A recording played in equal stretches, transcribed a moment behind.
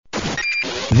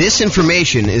This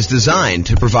information is designed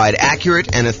to provide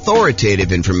accurate and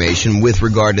authoritative information with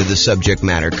regard to the subject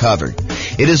matter covered.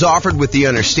 It is offered with the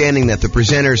understanding that the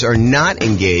presenters are not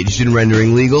engaged in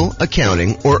rendering legal,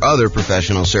 accounting, or other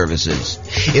professional services.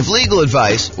 If legal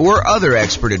advice or other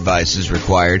expert advice is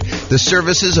required, the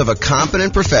services of a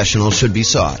competent professional should be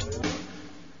sought.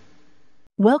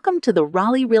 Welcome to the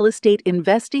Raleigh Real Estate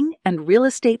Investing and Real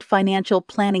Estate Financial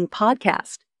Planning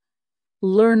Podcast.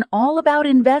 Learn all about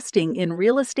investing in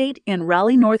real estate in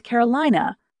Raleigh, North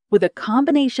Carolina, with a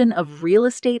combination of real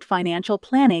estate financial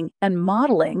planning and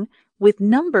modeling with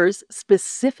numbers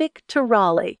specific to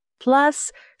Raleigh,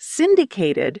 plus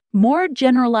syndicated, more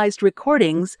generalized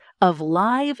recordings of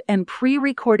live and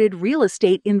pre-recorded real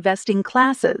estate investing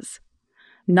classes.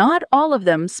 Not all of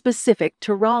them specific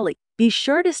to Raleigh. Be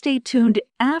sure to stay tuned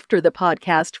after the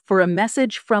podcast for a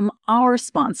message from our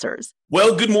sponsors.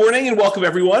 Well, good morning and welcome,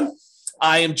 everyone.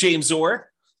 I am James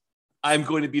Orr. I'm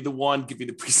going to be the one giving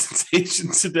the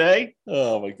presentation today.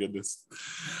 Oh, my goodness.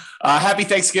 Happy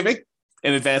Thanksgiving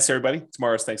in advance, everybody.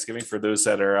 Tomorrow's Thanksgiving for those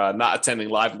that are not attending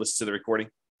live and listen to the recording.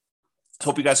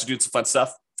 Hope you guys are doing some fun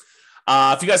stuff.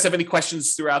 If you guys have any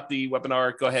questions throughout the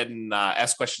webinar, go ahead and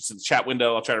ask questions in the chat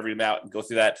window. I'll try to read them out and go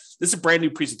through that. This is a brand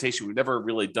new presentation. We've never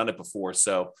really done it before,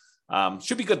 so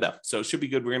should be good, though. So it should be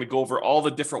good. We're going to go over all the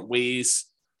different ways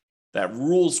that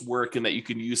rules work and that you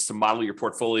can use to model your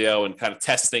portfolio and kind of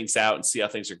test things out and see how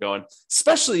things are going,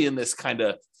 especially in this kind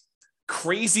of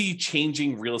crazy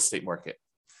changing real estate market.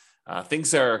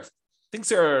 Things are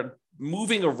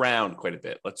moving around quite a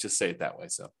bit. Let's just say it that way.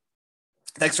 So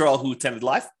thanks for all who attended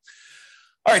live.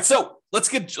 All right, so let's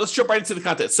jump right into the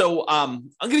content. So I'm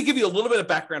going to give you a little bit of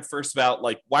background first about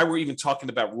like why we're even talking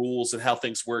about rules and how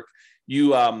things work.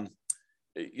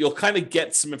 You'll kind of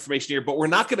get some information here, but we're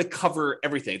not going to cover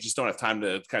everything. Just don't have time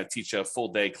to kind of teach a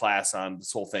full day class on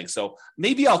this whole thing. So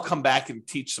maybe I'll come back and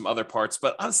teach some other parts,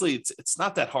 but honestly, it's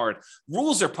not that hard.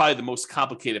 Rules are probably the most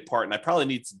complicated part, and I probably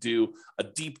need to do a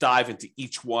deep dive into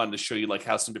each one to show you like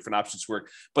how some different options work.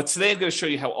 But today I'm going to show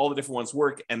you how all the different ones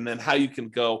work and then how you can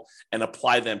go and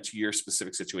apply them to your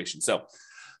specific situation. So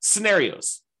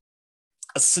scenarios.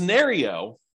 A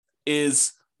scenario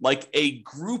is like a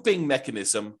grouping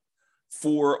mechanism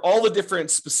for all the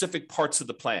different specific parts of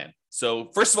the plan.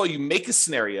 So first of all, you make a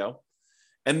scenario.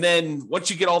 And then once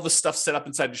you get all the stuff set up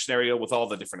inside your scenario with all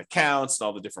the different accounts and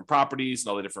all the different properties and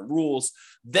all the different rules,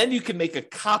 then you can make a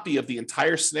copy of the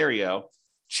entire scenario,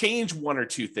 change one or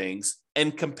two things,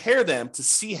 and compare them to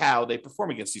see how they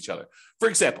perform against each other. For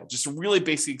example, just a really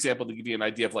basic example to give you an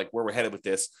idea of like where we're headed with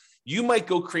this. You might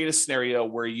go create a scenario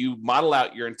where you model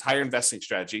out your entire investing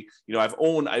strategy. You know,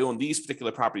 I own these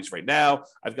particular properties right now.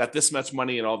 I've got this much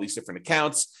money in all these different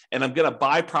accounts, and I'm going to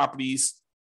buy properties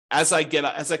as I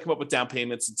come up with down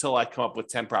payments until I come up with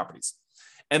 10 properties.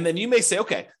 And then you may say,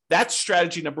 okay, that's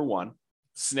strategy number one,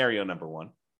 scenario number one.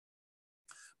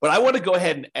 But I want to go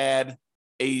ahead and add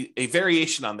a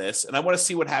variation on this, and I want to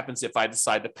see what happens if I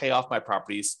decide to pay off my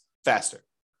properties faster.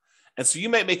 And so you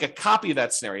might make a copy of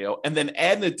that scenario and then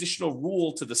add an additional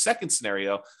rule to the second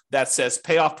scenario that says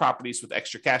pay off properties with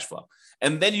extra cash flow.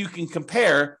 And then you can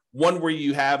compare one where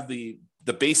you have the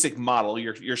basic model,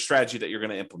 your strategy that you're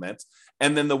going to implement,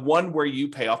 and then the one where you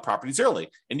pay off properties early.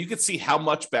 And you can see how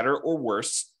much better or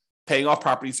worse paying off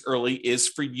properties early is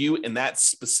for you in that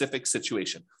specific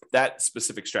situation, that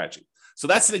specific strategy. So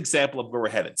that's an example of where we're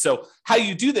headed. So how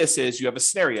you do this is you have a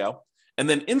scenario, and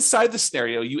then inside the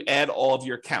scenario, you add all of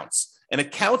your accounts. And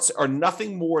accounts are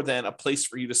nothing more than a place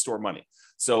for you to store money.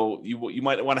 So you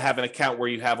might want to have an account where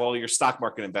you have all your stock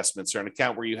market investments, or an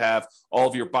account where you have all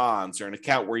of your bonds, or an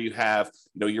account where you have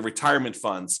your retirement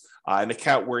funds, an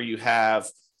account where you have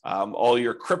all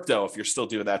your crypto, if you're still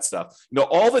doing that stuff.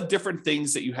 All the different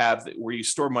things that you have where you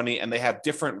store money, and they have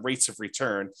different rates of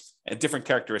return and different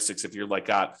characteristics. If you're like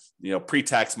got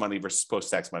pre-tax money versus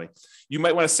post-tax money, you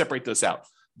might want to separate those out.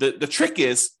 The trick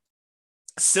is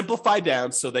simplify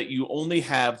down so that you only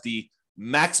have the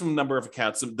maximum number of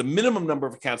accounts, the minimum number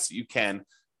of accounts that you can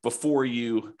before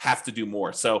you have to do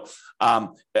more. So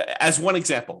as one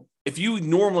example, if you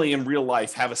normally in real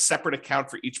life have a separate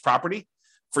account for each property,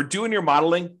 for doing your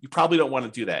modeling, you probably don't want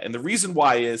to do that. And the reason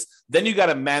why is then you got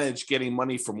to manage getting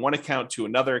money from one account to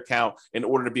another account in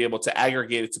order to be able to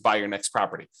aggregate it to buy your next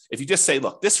property. If you just say,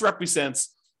 look, this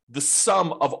represents the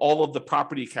sum of all of the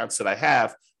property accounts that I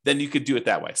have, then you could do it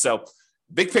that way. So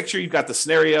big picture, you've got the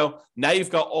scenario. Now you've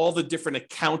got all the different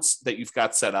accounts that you've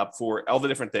got set up for all the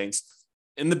different things.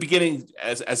 In the beginning,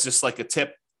 as just like a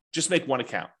tip, just make one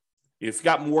account. If you've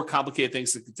got more complicated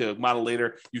things to model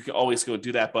later, you can always go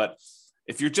do that. But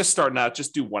if you're just starting out,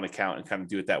 just do one account and kind of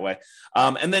do it that way.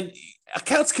 And then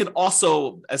accounts can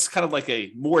also, as kind of like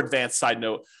a more advanced side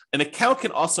note, an account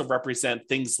can also represent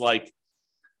things like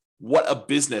what a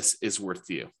business is worth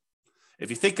to you. If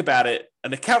you think about it,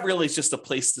 an account really is just a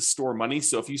place to store money.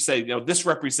 So if you say, this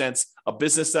represents a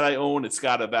business that I own, it's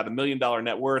got about $1 million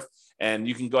net worth, and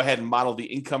you can go ahead and model the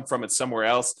income from it somewhere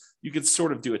else, you can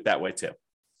sort of do it that way too.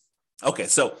 Okay,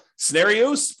 so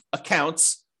scenarios,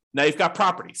 accounts, now you've got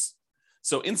properties.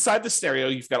 So inside the scenario,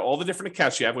 you've got all the different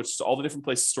accounts you have, which is all the different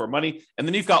places to store money. And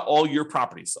then you've got all your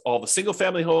properties, all the single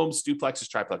family homes, duplexes,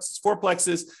 triplexes,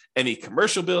 fourplexes, any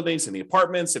commercial buildings, any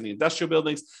apartments, any industrial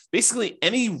buildings, basically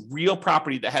any real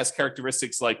property that has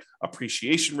characteristics like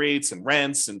appreciation rates and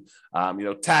rents and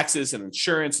taxes and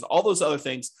insurance and all those other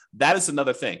things. That is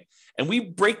another thing. And we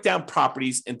break down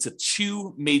properties into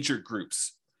two major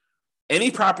groups.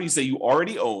 Any properties that you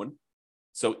already own.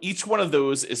 So each one of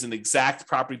those is an exact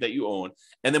property that you own.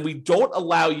 And then we don't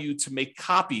allow you to make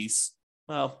copies.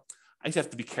 Well, I have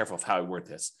to be careful of how I word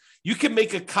this. You can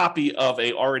make a copy of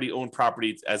a already owned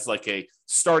property as like a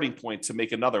starting point to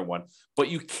make another one, but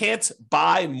you can't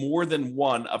buy more than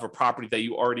one of a property that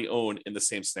you already own in the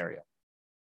same scenario.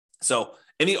 So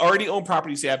any already owned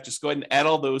properties you have, just go ahead and add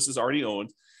all those as already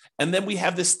owned. And then we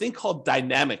have this thing called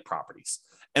dynamic properties.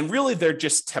 And really, they're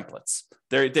just templates.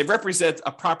 They represent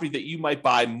a property that you might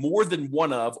buy more than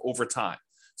one of over time.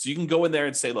 So you can go in there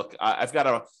and say, look, I've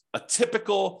got a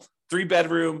typical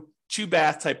 3-bedroom,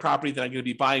 2-bath type property that I'm going to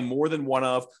be buying more than one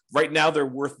of. Right now, they're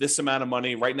worth this amount of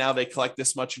money. Right now, they collect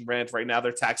this much in rent. Right now,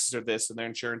 their taxes are this and their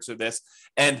insurance are this.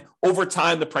 And over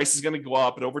time, the price is going to go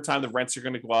up. And over time, the rents are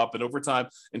going to go up. And over time,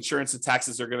 insurance and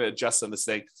taxes are going to adjust on this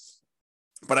thing.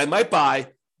 But I might buy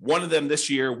one of them this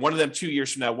year, one of them 2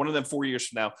 years from now, one of them 4 years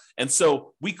from now. And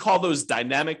so we call those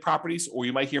dynamic properties, or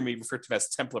you might hear me refer to them as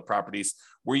template properties,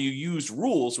 where you use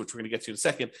rules, which we're going to get to in a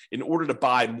second, in order to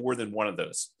buy more than one of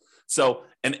those. So,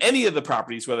 and any of the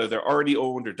properties, whether they're already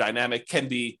owned or dynamic, can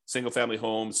be single family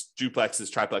homes, duplexes,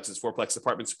 triplexes, fourplexes,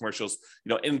 apartments, commercials,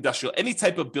 industrial, any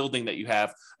type of building that you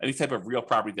have, any type of real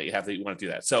property that you have that you want to do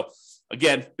that. So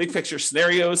again, big picture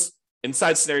scenarios,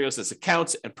 inside scenarios as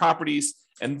accounts and properties.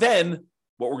 And then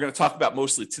what we're going to talk about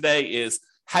mostly today is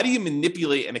how do you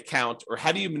manipulate an account or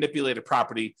how do you manipulate a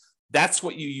property? That's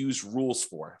what you use rules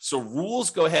for. So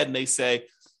rules go ahead and they say,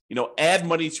 add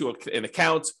money to an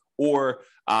account, or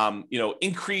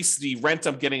increase the rent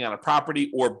I'm getting on a property,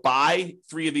 or buy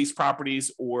 3 of these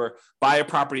properties, or buy a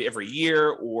property every year,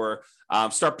 or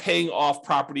start paying off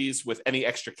properties with any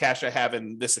extra cash I have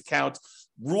in this account.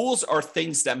 Rules are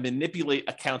things that manipulate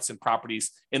accounts and properties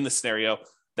in the scenario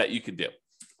that you can do.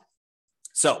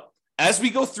 So as we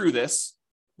go through this,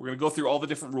 we're going to go through all the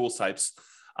different rules types.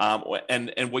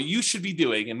 And what you should be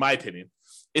doing, in my opinion,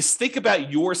 is think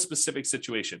about your specific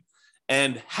situation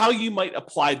and how you might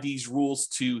apply these rules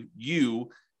to you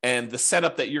and the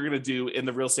setup that you're going to do in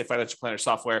the Real Estate Financial Planner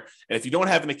software. And if you don't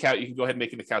have an account, you can go ahead and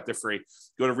make an account. They're free.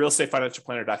 Go to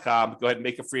realestatefinancialplanner.com, go ahead and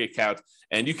make a free account.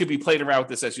 And you could be playing around with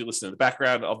this as you listen in the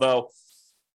background, although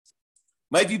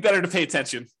might be better to pay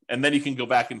attention, and then you can go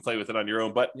back and play with it on your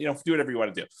own. But, do whatever you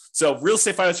want to do. So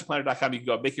realestatefinancialplanner.com, you can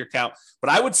go and make your account.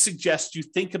 But I would suggest you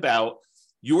think about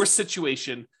your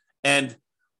situation and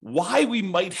why we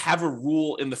might have a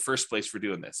rule in the first place for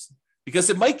doing this. Because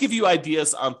it might give you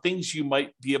ideas on things you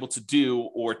might be able to do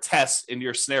or test in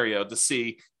your scenario to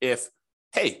see if,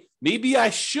 hey, maybe I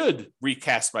should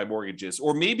recast my mortgages,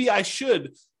 or maybe I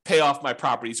should pay off my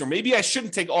properties, or maybe I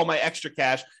shouldn't take all my extra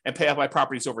cash and pay off my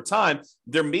properties over time.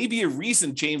 There may be a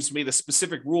reason James made a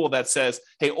specific rule that says,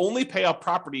 hey, only pay off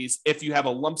properties if you have a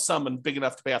lump sum and big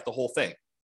enough to pay off the whole thing,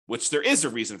 which there is a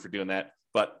reason for doing that.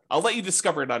 But I'll let you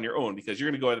discover it on your own because you're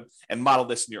going to go ahead and model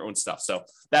this in your own stuff. So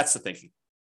that's the thinking.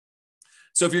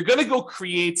 So if you're going to go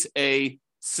create a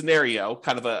scenario,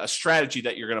 kind of a strategy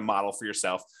that you're going to model for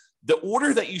yourself, the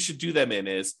order that you should do them in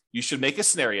is you should make a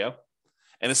scenario.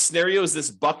 And a scenario is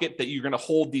this bucket that you're going to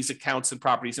hold these accounts and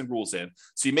properties and rules in.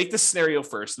 So you make the scenario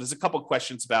first. There's a couple of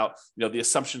questions about the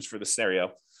assumptions for the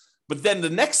scenario. But then the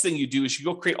next thing you do is you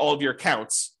go create all of your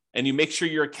accounts and you make sure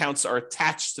your accounts are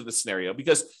attached to the scenario,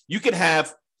 because you can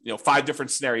have 5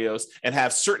 different scenarios and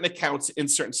have certain accounts in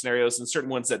certain scenarios and certain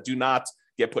ones that do not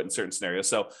get put in certain scenarios.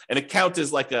 So an account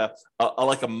is like a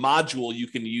module you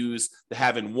can use to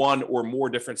have in one or more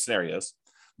different scenarios.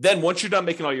 Then once you're done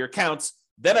making all your accounts,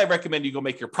 then I recommend you go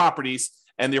make your properties,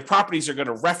 and your properties are going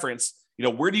to reference,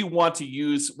 where do you want to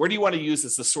use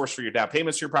as the source for your down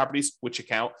payments for your properties, which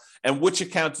account, and which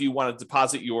account do you want to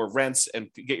deposit your rents and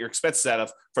get your expenses out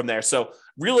of from there. So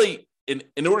really,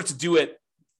 in order to do it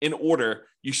in order.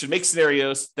 You should make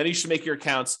scenarios, then you should make your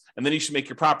accounts, and then you should make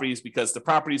your properties, because the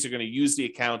properties are going to use the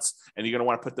accounts and you're going to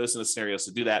want to put those in the scenarios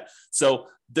to do that. So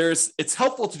it's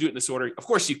helpful to do it in this order. Of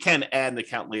course, you can add an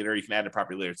account later. You can add a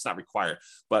property later. It's not required,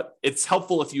 but it's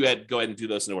helpful if you go ahead and do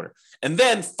those in order. And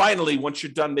then finally, once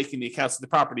you're done making the accounts of the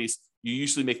properties, you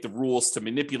usually make the rules to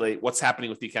manipulate what's happening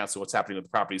with the accounts and what's happening with the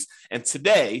properties. And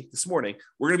this morning,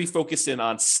 we're going to be focused in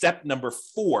on step number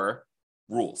 4,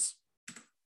 rules.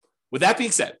 With that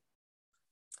being said,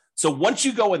 so once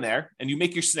you go in there and you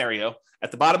make your scenario,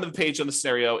 at the bottom of the page on the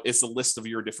scenario is the list of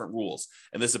your different rules.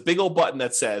 And there's a big old button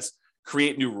that says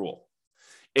create new rule.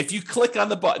 If you click on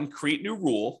the button, create new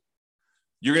rule,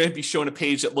 you're going to be shown a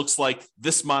page that looks like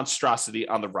this monstrosity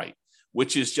on the right,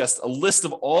 which is just a list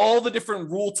of all the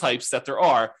different rule types that there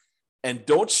are. And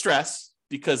don't stress,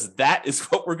 because that is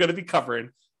what we're going to be covering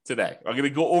today. I'm going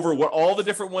to go over what all the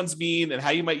different ones mean and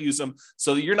how you might use them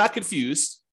so that you're not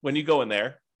confused when you go in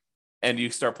there and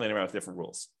you start playing around with different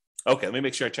rules. Okay, let me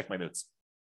make sure I check my notes.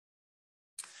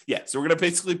 Yeah, so we're going to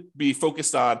basically be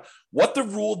focused on what the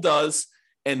rule does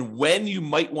and when you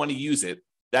might want to use it.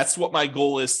 That's what my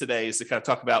goal is today, is to kind of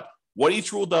talk about what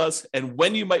each rule does and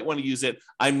when you might want to use it.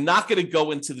 I'm not going to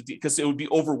go into because it would be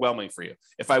overwhelming for you.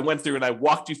 If I went through and I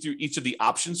walked you through each of the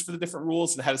options for the different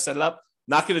rules and how to set it up,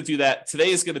 not going to do that. Today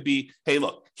is going to be, hey,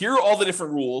 look, here are all the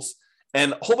different rules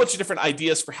and a whole bunch of different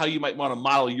ideas for how you might want to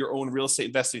model your own real estate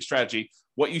investing strategy,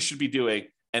 what you should be doing,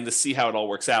 and to see how it all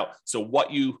works out. So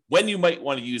when you might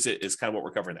want to use it is kind of what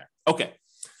we're covering there. Okay.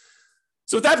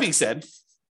 So with that being said,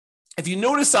 if you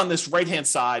notice on this right-hand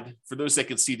side, for those that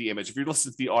can see the image, if you're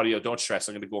listening to the audio, don't stress.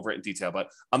 I'm going to go over it in detail. But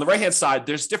on the right-hand side,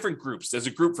 there's different groups. There's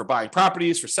a group for buying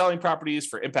properties, for selling properties,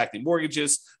 for impacting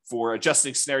mortgages, for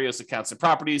adjusting scenarios, accounts, and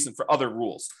properties, and for other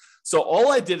rules. So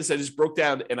all I did is I just broke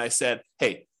down and I said,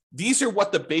 hey, these are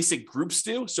what the basic groups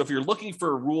do. So if you're looking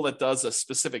for a rule that does a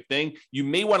specific thing, you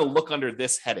may want to look under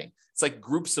this heading. It's like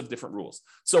groups of different rules.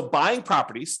 So buying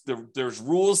properties, there's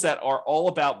rules that are all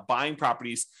about buying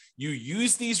properties. You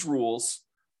use these rules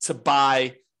to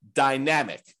buy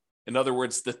dynamic. In other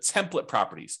words, the template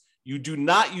properties. You do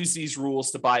not use these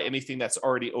rules to buy anything that's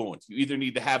already owned. You either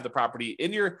need to have the property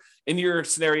in your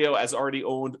scenario as already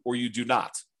owned, or you do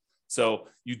not. So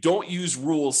you don't use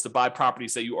rules to buy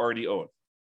properties that you already own.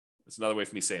 That's another way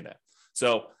for me saying that.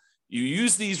 So you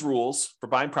use these rules for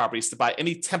buying properties to buy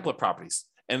any template properties.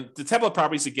 And the template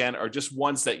properties, again, are just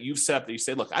ones that you've set up that you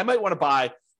say, look, I might want to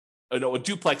buy a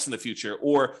duplex in the future,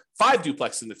 or 5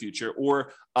 duplex in the future,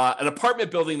 or an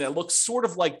apartment building that looks sort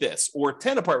of like this, or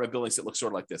 10 apartment buildings that look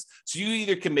sort of like this. So you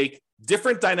either can make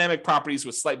different dynamic properties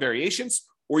with slight variations,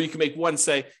 or you can make one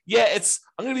say, yeah,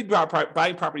 I'm going to be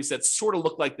buying properties that sort of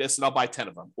look like this, and I'll buy 10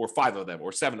 of them, or 5 of them,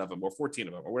 or 7 of them, or 14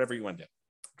 of them, or whatever you want to do.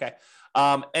 Okay.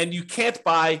 And you can't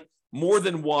buy more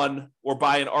than one or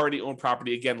buy an already owned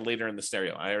property again later in the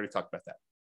scenario. I already talked about that.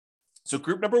 So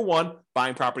group number 1,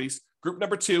 buying properties. Group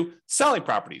number 2, selling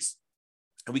properties.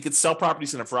 And we could sell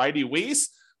properties in a variety of ways,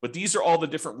 but these are all the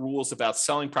different rules about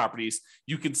selling properties.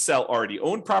 You can sell already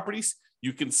owned properties.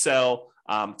 You can sell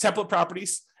template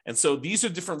properties. And so these are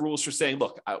different rules for saying,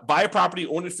 look, buy a property,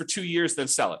 own it for 2 years, then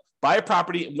sell it. Buy a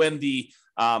property when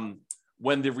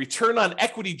the return on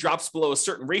equity drops below a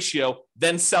certain ratio,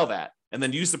 then sell that, and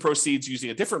then use the proceeds using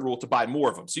a different rule to buy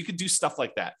more of them. So you could do stuff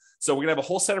like that. So we're going to have a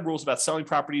whole set of rules about selling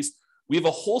properties. We have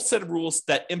a whole set of rules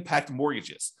that impact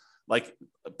mortgages, like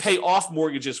pay off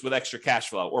mortgages with extra cash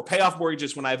flow, or pay off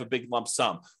mortgages when I have a big lump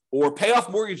sum, or pay off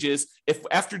mortgages if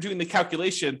after doing the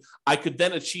calculation, I could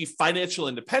then achieve financial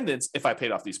independence if I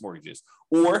paid off these mortgages,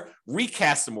 or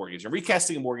recast a mortgage. And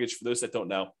recasting a mortgage, for those that don't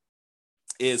know,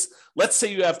 is, let's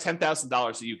say you have $10,000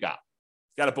 that you got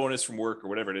a bonus from work or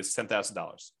whatever it is,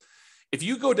 $10,000. If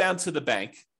you go down to the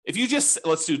bank,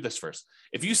 let's do this first.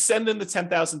 If you send in the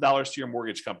 $10,000 to your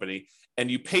mortgage company and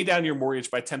you pay down your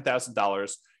mortgage by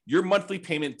 $10,000, your monthly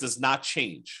payment does not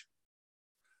change.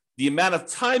 The amount of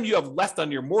time you have left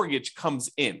on your mortgage comes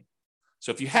in.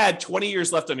 So if you had 20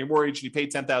 years left on your mortgage and you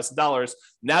paid $10,000,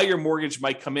 now your mortgage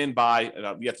might come in by,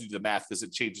 you have to do the math because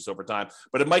it changes over time,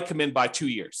 but it might come in by 2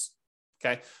 years.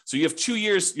 Okay. So you have 2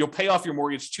 years, you'll pay off your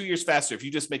mortgage 2 years faster if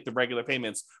you just make the regular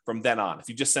payments from then on, if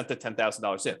you just sent the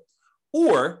 $10,000 in.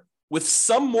 Or with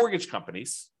some mortgage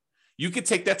companies, you could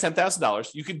take that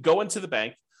 $10,000, you could go into the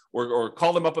bank or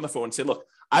call them up on the phone and say, look,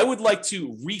 I would like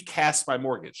to recast my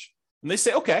mortgage. And they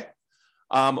say, okay,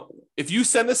 if you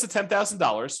send us the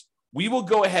 $10,000, we will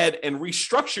go ahead and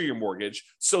restructure your mortgage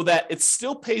so that it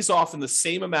still pays off in the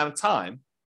same amount of time,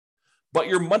 but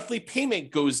your monthly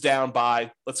payment goes down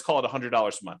by, let's call it $100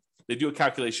 a month. They do a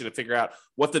calculation to figure out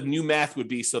what the new math would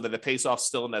be so that it pays off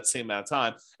still in that same amount of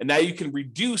time. And now you can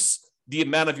reduce the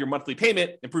amount of your monthly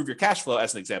payment, improve your cash flow,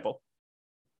 as an example,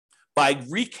 by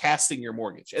recasting your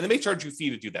mortgage. And they may charge you a fee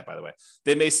to do that, by the way.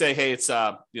 They may say, hey, it's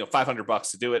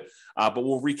 $500 to do it, but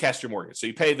we'll recast your mortgage. So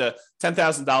you pay the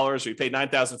 $10,000 or you pay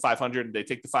 $9,500 and they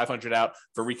take the $500 out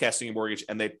for recasting your mortgage,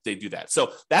 and they do that.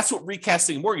 So that's what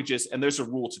recasting mortgage is, and there's a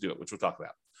rule to do it, which we'll talk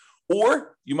about.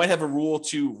 Or you might have a rule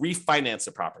to refinance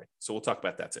a property. So we'll talk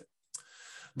about that too.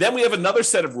 Then we have another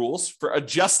set of rules for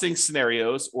adjusting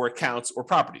scenarios or accounts or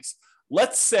properties.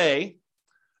 Let's say,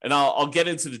 and I'll get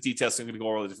into the details, so I'm going to go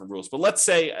over all the different rules. But let's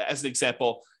say, as an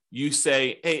example, you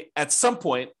say, hey, at some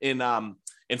point in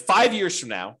 5 years from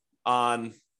now,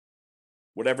 on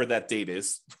whatever that date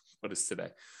is, what is today?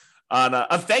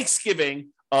 On Thanksgiving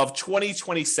of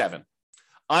 2027,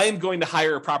 I am going to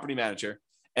hire a property manager,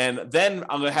 and then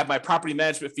I'm going to have my property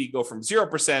management fee go from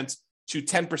 0% to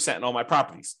 10% in all my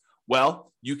properties.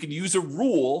 Well, you can use a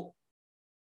rule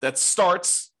that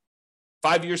starts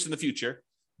 5 years in the future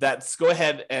that's go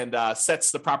ahead and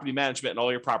sets the property management and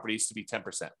all your properties to be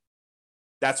 10%.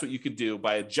 That's what you could do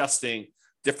by adjusting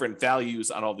different values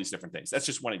on all these different things. That's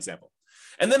just one example.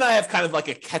 And then I have kind of like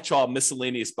a catch-all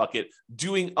miscellaneous bucket,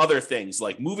 doing other things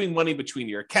like moving money between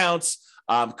your accounts,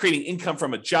 creating income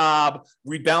from a job,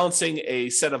 rebalancing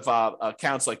a set of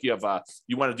accounts, like you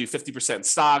want to do 50%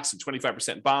 stocks and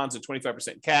 25% bonds and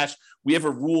 25% cash. We have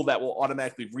a rule that will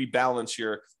automatically rebalance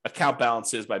your account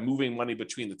balances by moving money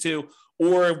between the two.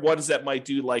 Or what does that might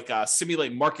do, like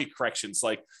simulate market corrections?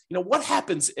 Like, what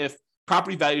happens if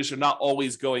property values are not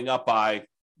always going up by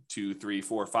 2, 3,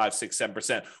 4, 5, 6,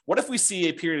 7%? What if we see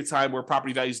a period of time where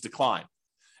property values decline?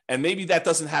 And maybe that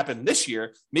doesn't happen this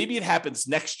year. Maybe it happens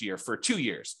next year for 2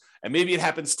 years. And maybe it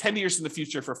happens 10 years in the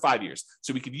future for 5 years.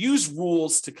 So we could use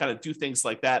rules to kind of do things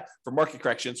like that for market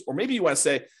corrections. Or maybe you want to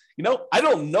say, I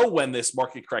don't know when this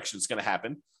market correction is going to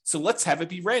happen, so let's have it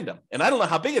be random. And I don't know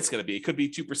how big it's going to be. It could be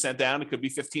 2% down. It could be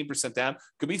 15% down. It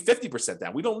could be 50%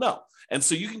 down. We don't know. And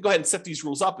so you can go ahead and set these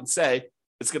rules up and say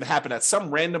it's going to happen at some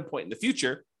random point in the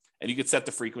future. And you could set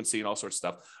the frequency and all sorts of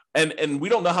stuff. And we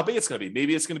don't know how big it's going to be.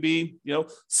 Maybe it's going to be,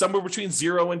 somewhere between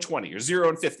 0 and 20 or 0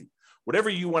 and 50,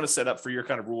 whatever you want to set up for your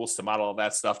kind of rules to model all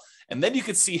that stuff. And then you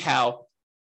can see how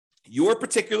your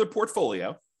particular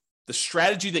portfolio, the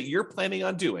strategy that you're planning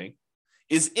on doing,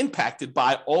 is impacted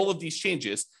by all of these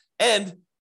changes. And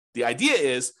the idea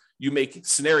is you make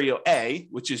scenario A,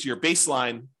 which is your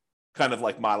baseline kind of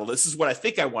like model. This is what I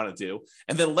think I want to do.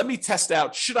 And then let me test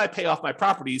out, should I pay off my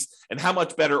properties and how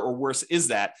much better or worse is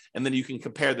that? And then you can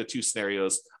compare the two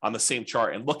scenarios on the same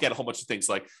chart and look at a whole bunch of things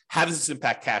like, how does this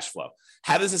impact cash flow?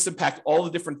 How does this impact all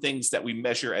the different things that we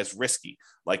measure as risky,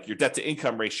 like your debt to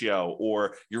income ratio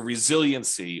or your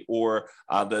resiliency or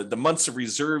the months of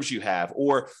reserves you have,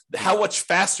 or how much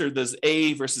faster does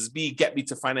A versus B get me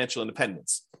to financial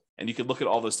independence? And you can look at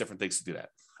all those different things to do that.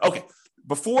 Okay.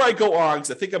 Before I go on,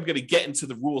 because I think I'm going to get into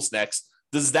the rules next,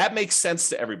 does that make sense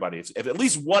to everybody? If at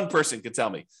least one person can tell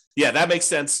me, yeah, that makes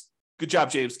sense. Good job,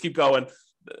 James. Keep going.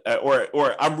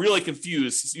 Or I'm really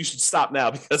confused. You should stop now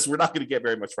because we're not going to get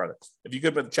very much further. If you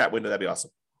could put the chat window, that'd be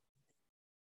awesome.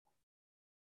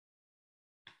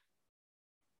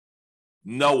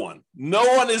 No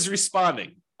one is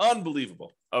responding.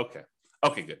 Unbelievable. Okay,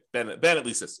 good. Ben at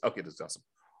least is. Okay, that's awesome.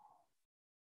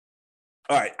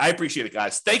 All right, I appreciate it,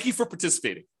 guys. Thank you for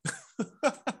participating.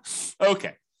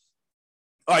 Okay.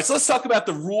 All right, so let's talk about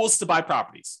the rules to buy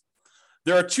properties.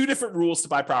 There are two different rules to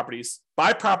buy properties.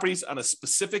 Buy properties on a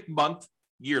specific month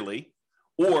yearly,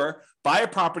 or buy a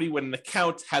property when an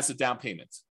account has a down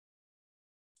payment.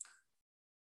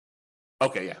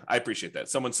 Okay, yeah, I appreciate that.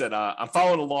 Someone said, I'm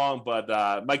following along,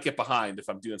 but might get behind if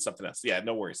I'm doing something else. Yeah,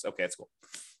 no worries. Okay, that's cool.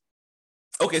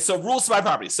 Okay, so rules to buy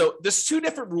properties. So there's two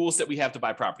different rules that we have to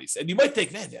buy properties. And you might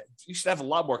think, man, you should have a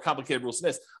lot more complicated rules than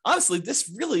this. Honestly,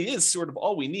 this really is sort of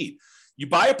all we need. You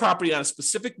buy a property on a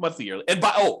specific monthly year. And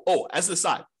as an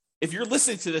aside, if you're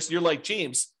listening to this and you're like,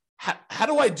 James, how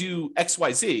do I do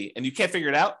XYZ? And you can't figure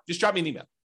it out, just drop me an email.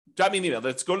 Drop me an email.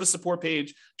 Let's go to the support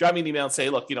page, drop me an email and say,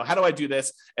 look, how do I do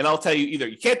this? And I'll tell you either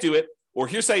you can't do it, or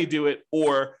here's how you do it,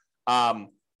 or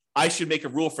I should make a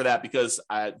rule for that because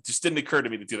it just didn't occur to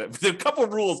me to do that. But a couple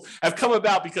of rules have come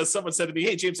about because someone said to me,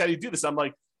 hey, James, how do you do this? I'm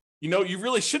like, you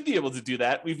really should be able to do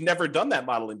that. We've never done that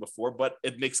modeling before, but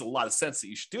it makes a lot of sense that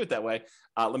you should do it that way.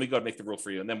 Let me go and make the rule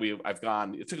for you. And then I've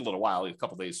gone, it took a little while, a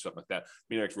couple of days, something like that.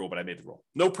 We didn't make the rule, but I made the rule.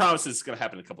 No promises it's going to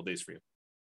happen in a couple of days for you.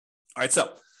 All right,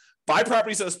 so buy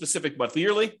properties on a specific monthly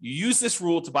yearly. You use this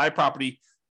rule to buy property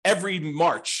every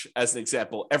March, as an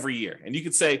example, every year. And you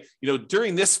could say,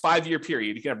 during this 5-year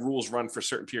period, you can have rules run for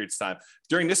certain periods of time.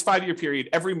 During this 5-year period,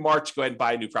 every March, go ahead and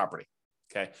buy a new property.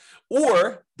 Okay.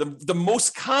 Or the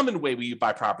most common way we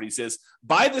buy properties is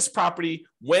buy this property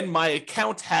when my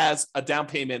account has a down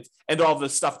payment and all the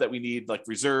stuff that we need, like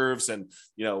reserves and,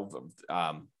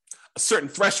 a certain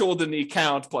threshold in the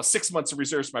account, plus 6 months of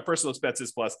reserves for my personal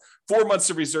expenses, plus 4 months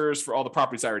of reserves for all the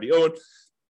properties I already own,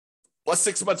 plus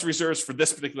 6 months of reserves for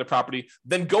this particular property.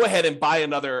 Then go ahead and buy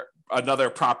another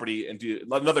property and do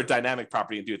another dynamic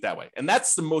property and do it that way. And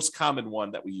that's the most common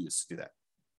one that we use to do that.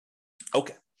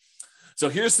 Okay. So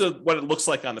here's what it looks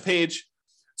like on the page.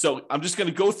 So I'm just going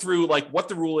to go through like what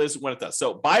the rule is when it does.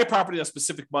 So buy a property in a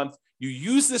specific month. You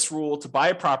use this rule to buy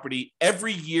a property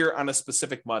every year on a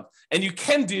specific month. And you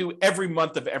can do every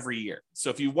month of every year.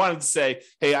 So if you wanted to say,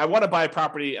 hey, I want to buy a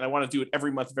property and I want to do it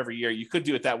every month of every year, you could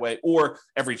do it that way, or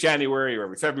every January or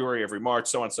every February, every March,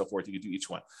 so on and so forth. You could do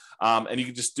each one. And you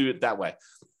can just do it that way.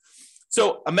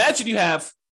 So imagine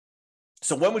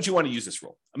so when would you want to use this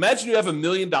rule? Imagine you have $1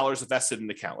 million invested in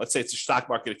an account. Let's say it's a stock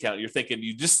market account. You're thinking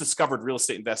you just discovered real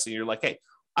estate investing. You're like, hey,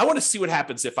 I want to see what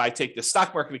happens if I take the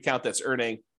stock market account that's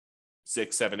earning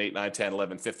 6, 7, 8, 9, 10,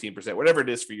 11, 15%, whatever it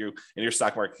is for you in your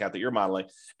stock market account that you're modeling.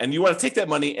 And you want to take that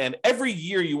money and every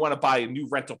year you want to buy a new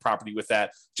rental property with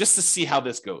that just to see how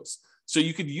this goes. So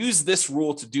you could use this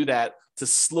rule to do that, to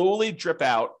slowly drip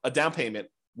out a down payment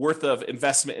worth of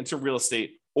investment into real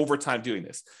estate over time doing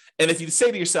this. And if you say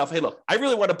to yourself, hey, look, I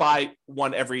really want to buy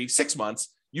one every 6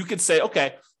 months, you could say,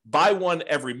 okay, buy one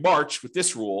every March with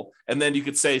this rule. And then you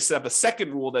could say, set up a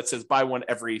second rule that says buy one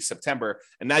every September.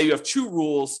 And now you have 2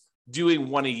 rules doing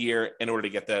one a year in order to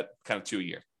get that kind of 2 a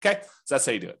year. Okay. So that's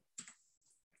how you do it.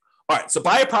 All right. So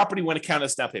buy a property when it counts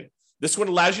as down payment. This one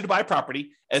allows you to buy a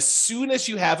property as soon as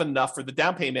you have enough for the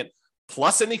down payment,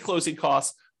 plus any closing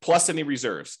costs, plus any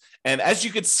reserves. And as you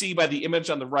can see by the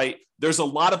image on the right, there's a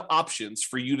lot of options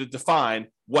for you to define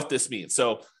what this means.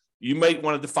 So you might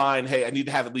want to define, hey, I need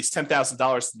to have at least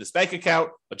 $10,000 in this bank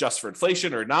account, adjust for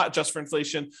inflation or not adjust for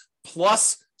inflation,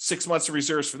 plus 6 months of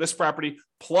reserves for this property,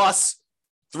 plus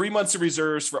 3 months of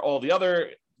reserves for all the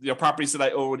other properties that I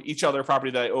own, each other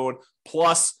property that I own,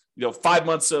 plus 5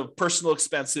 months of personal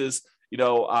expenses,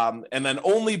 and then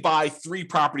only buy 3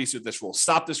 properties with this rule.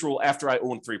 Stop this rule after I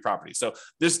own 3 properties. So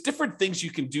there's different things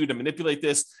you can do to manipulate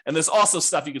this. And there's also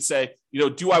stuff you could say,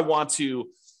 do I want to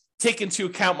take into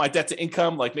account my debt to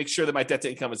income, like make sure that my debt to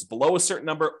income is below a certain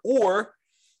number? Or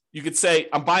you could say,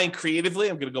 I'm buying creatively.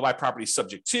 I'm going to go buy properties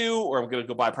subject to, or I'm going to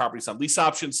go buy properties on lease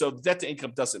options. So the debt to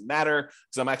income doesn't matter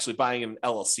because I'm actually buying an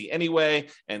LLC anyway.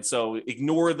 And so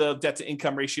ignore the debt to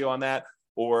income ratio on that,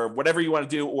 or whatever you want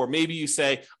to do. Or maybe you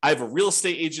say, I have a real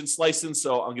estate agent's license,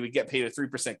 so I'm going to get paid a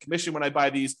 3% commission when I buy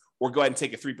these, or go ahead and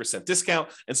take a 3% discount.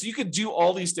 And so you could do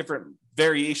all these different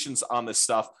variations on this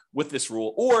stuff with this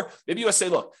rule. Or maybe you say,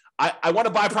 look, I want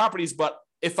to buy properties, but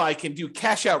if I can do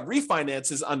cash out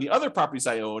refinances on the other properties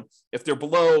I own, if they're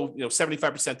below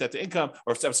 75% debt to income,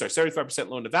 or 75%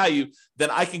 loan to value,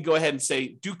 then I can go ahead and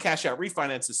say, do cash out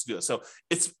refinances to do it. So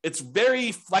it's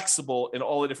very flexible in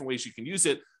all the different ways you can use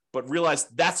it, but realize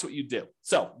that's what you do.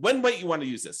 So when might you want to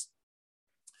use this?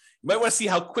 You might want to see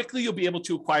how quickly you'll be able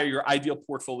to acquire your ideal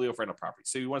portfolio of rental property.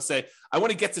 So you want to say, I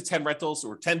want to get to 10 rentals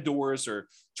or 10 doors or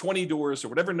 20 doors or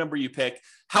whatever number you pick.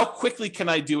 How quickly can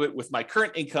I do it with my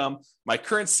current income, my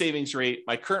current savings rate,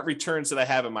 my current returns that I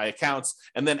have in my accounts?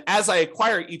 And then as I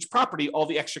acquire each property, all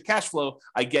the extra cash flow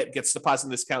I get gets deposited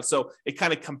in this account. So it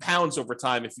kind of compounds over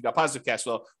time if you've got positive cash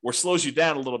flow, or slows you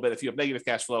down a little bit if you have negative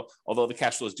cash flow, although the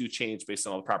cash flows do change based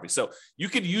on all the properties. So you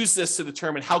could use this to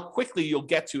determine how quickly you'll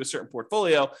get to a certain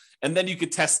portfolio. And then you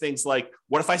could test things like,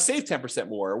 what if I save 10%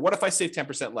 more? Or what if I save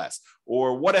 10% less?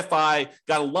 Or what if I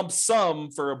got a lump sum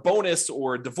for a bonus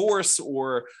or a divorce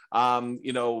or,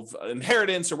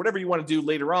 inheritance or whatever you want to do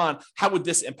later on? How would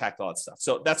this impact all that stuff?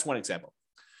 So that's one example.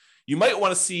 You might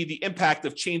want to see the impact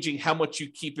of changing how much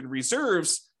you keep in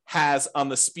reserves has on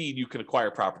the speed you can acquire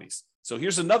properties. So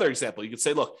here's another example. You could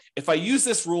say, look, if I use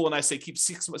this rule and I say keep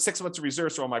six months of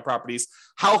reserves for all my properties,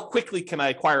 how quickly can I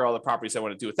acquire all the properties I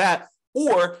want to do with that?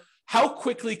 Or how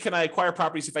quickly can I acquire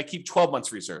properties if I keep 12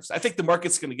 months reserves? I think the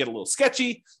market's going to get a little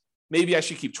sketchy. Maybe I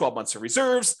should keep 12 months of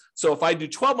reserves. So if I do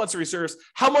 12 months of reserves,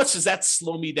 how much does that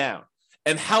slow me down?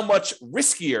 And how much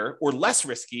riskier or less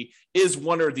risky is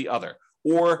one or the other?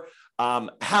 Or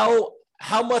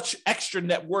how much extra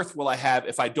net worth will I have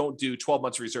if I don't do 12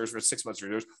 months of reserves versus 6 months of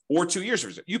reserves or 2 years of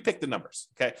reserves? You pick the numbers,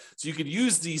 okay? So you could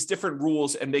use these different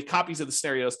rules and make copies of the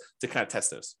scenarios to kind of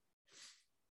test those.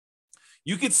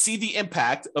 You could see the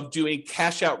impact of doing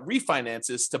cash out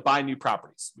refinances to buy new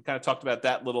properties. We kind of talked about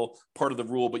that little part of the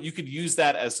rule, but you could use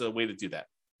that as a way to do that.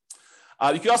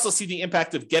 You can also see the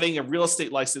impact of getting a real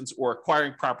estate license or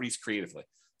acquiring properties creatively.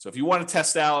 So if you want to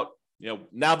test out,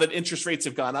 Now that interest rates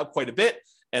have gone up quite a bit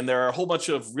and there are a whole bunch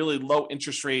of really low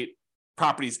interest rate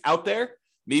properties out there,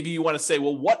 maybe you want to say,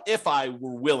 well, what if I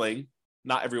were willing,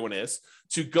 not everyone is,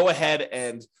 to go ahead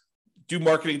and do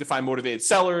marketing to find motivated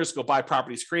sellers, go buy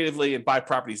properties creatively and buy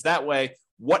properties that way?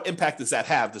 What impact does that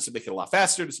have? Does it make it a lot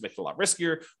faster? Does it make it a lot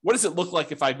riskier? What does it look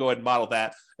like if I go ahead and model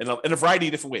that in a variety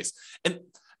of different ways? And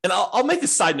I'll make a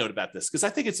side note about this because I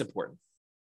think it's important.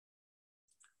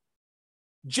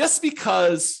 Just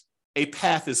because a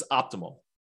path is optimal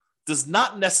does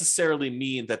not necessarily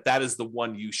mean that that is the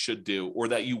one you should do or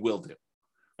that you will do,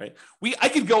 right? I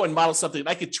could go and model something and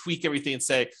I could tweak everything and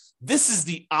say, this is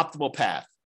the optimal path,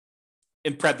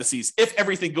 in parentheses, if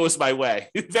everything goes my way,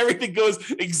 if everything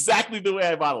goes exactly the way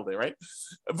I modeled it, right?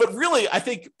 But really, I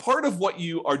think part of what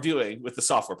you are doing with the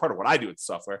software, part of what I do with the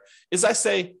software, is I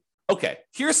say, okay,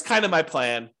 here's kind of my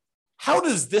plan. How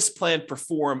does this plan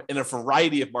perform in a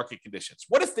variety of market conditions?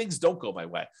 What if things don't go my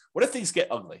way? What if things get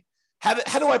ugly? How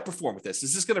do I perform with this?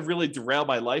 Is this going to really derail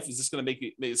my life? Is this going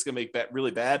to make that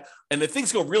really bad? And if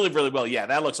things go really, really well, yeah,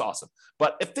 that looks awesome.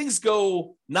 But if things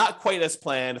go not quite as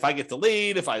planned, if I get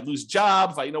delayed, if I lose a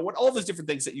job, if what all those different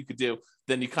things that you could do,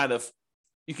 then you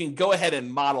can go ahead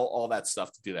and model all that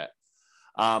stuff to do that.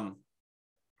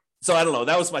 So I don't know.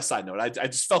 That was my side note. I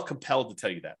just felt compelled to tell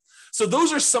you that. So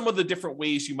those are some of the different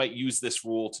ways you might use this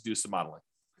rule to do some modeling.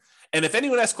 And if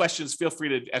anyone has questions, feel free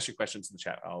to ask your questions in the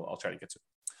chat. I'll try to get to it.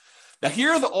 Now,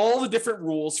 here are all the different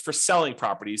rules for selling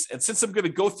properties. And since I'm going to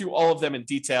go through all of them in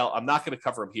detail, I'm not going to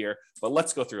cover them here, but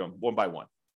let's go through them one by one.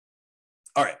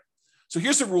 All right. So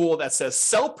here's a rule that says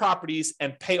sell properties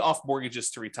and pay off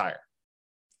mortgages to retire.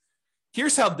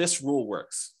 Here's how this rule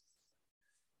works.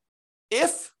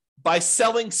 If by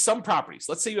selling some properties,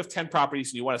 let's say you have 10 properties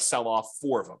and you want to sell off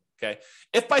 4 of them, okay?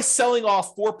 If by selling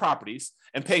off 4 properties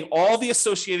and paying all the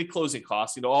associated closing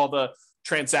costs, all the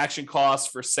transaction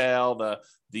costs for sale, the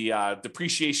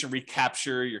depreciation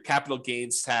recapture, your capital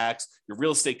gains tax, your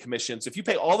real estate commissions. If you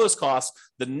pay all those costs,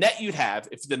 the net you'd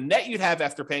have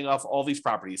after paying off all these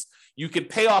properties, you can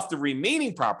pay off the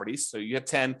remaining properties. So you have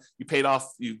 10, you paid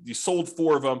off, you sold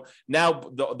 4 of them. Now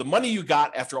the money you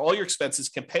got after all your expenses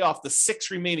can pay off the 6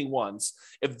 remaining ones.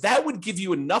 If that would give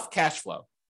you enough cash flow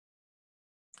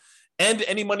and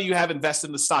any money you have invested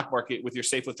in the stock market with your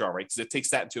safe withdrawal rate, because it takes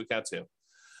that into account too,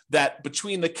 that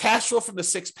between the cash flow from the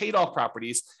 6 paid off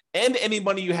properties and any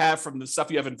money you have from the stuff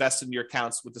you have invested in your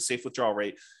accounts with the safe withdrawal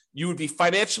rate, you would be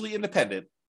financially independent.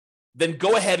 Then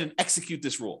go ahead and execute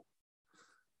this rule.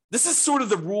 This is sort of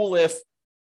the rule if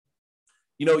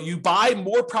you buy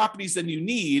more properties than you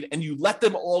need and you let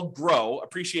them all grow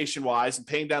appreciation wise and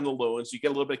paying down the loans, you get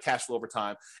a little bit of cash flow over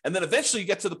time. And then eventually you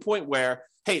get to the point where,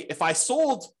 hey, if I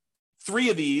sold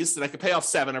 3 of these, then I could pay off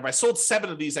 7. Or if I sold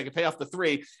 7 of these, I could pay off the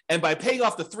 3. And by paying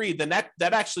off the 3, then that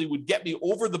actually would get me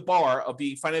over the bar of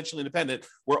being financially independent,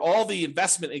 where all the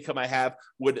investment income I have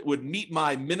would meet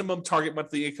my minimum target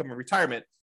monthly income in retirement.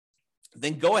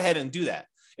 Then go ahead and do that.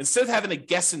 Instead of having to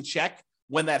guess and check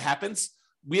when that happens,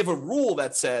 we have a rule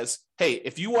that says, hey,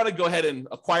 if you want to go ahead and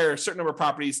acquire a certain number of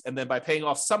properties, and then by paying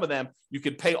off some of them, you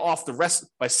can pay off the rest.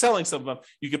 By selling some of them,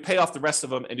 you can pay off the rest of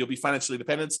them and you'll be financially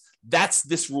independent. That's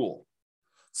this rule.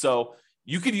 So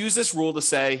you could use this rule to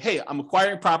say, hey, I'm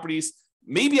acquiring properties.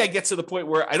 Maybe I get to the point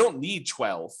where I don't need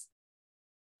 12,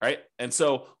 right? And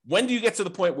so when do you get to the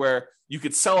point where you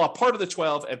could sell a part of the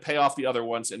 12 and pay off the other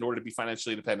ones in order to be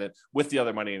financially independent with the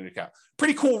other money in your account?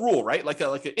 Pretty cool rule, right? Like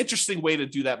an interesting way to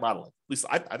do that modeling. At least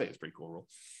I think it's a pretty cool rule.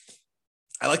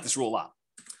 I like this rule a lot.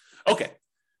 Okay,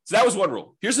 so that was one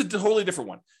rule. Here's a totally different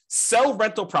one. Sell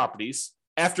rental properties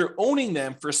after owning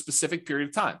them for a specific period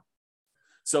of time.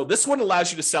 So this one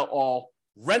allows you to sell all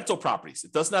rental properties.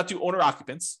 It does not do owner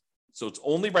occupants. So it's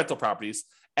only rental properties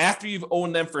after you've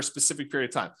owned them for a specific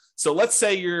period of time. So let's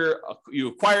say you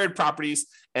acquired properties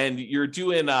and you're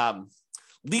doing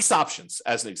lease options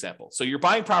as an example. So you're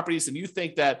buying properties and you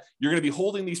think that you're going to be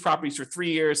holding these properties for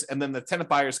 3 years and then the tenant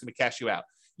buyer is going to cash you out.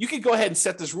 You can go ahead and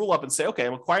set this rule up and say, okay,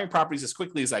 I'm acquiring properties as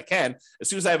quickly as I can. As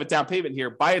soon as I have a down payment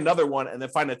here, buy another one and then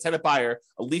find a tenant buyer,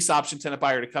 a lease option tenant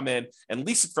buyer to come in and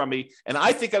lease it from me. And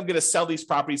I think I'm going to sell these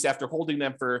properties after holding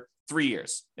them for 3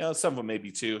 years. Some of them may be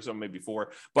 2, some may be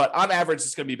 4, but on average,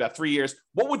 it's going to be about 3 years.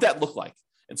 What would that look like?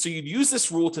 And so you'd use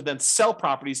this rule to then sell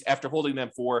properties after holding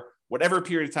them for whatever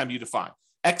period of time you define,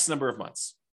 X number of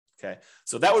months. Okay.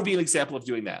 So that would be an example of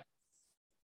doing that.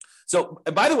 So,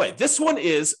 and by the way, this one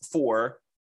is for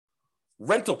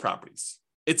rental properties.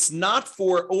 It's not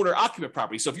for owner occupant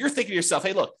properties. So if you're thinking to yourself,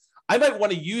 hey, look, I might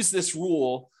want to use this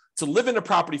rule to live in a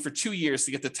property for 2 years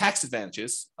to get the tax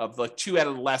advantages of like 2 out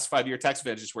of the last 5 year tax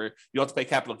advantages where you don't have to pay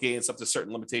capital gains up to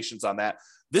certain limitations on that.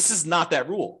 This is not that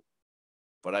rule.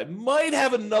 but I might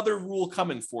have another rule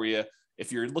coming for you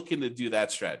if you're looking to do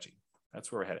that strategy.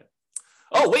 That's where we're headed.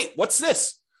 Oh, wait, what's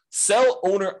this? Sell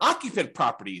owner-occupant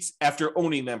properties after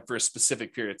owning them for a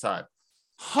specific period of time.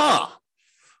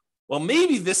 Well,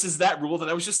 maybe this is that rule that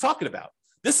I was just talking about.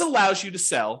 This allows you to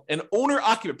sell an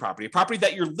owner-occupant property, a property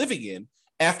that you're living in,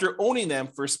 after owning them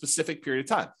for a specific period of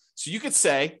time. So you could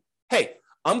say, hey,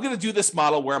 I'm going to do this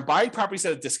model where I'm buying properties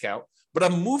at a discount, but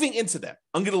I'm moving into them.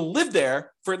 I'm going to live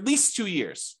there for at least 2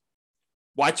 years.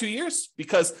 Why 2 years?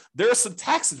 Because there are some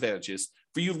tax advantages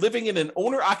for you living in an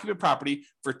owner-occupant property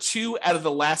for 2 out of the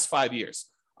last 5 years.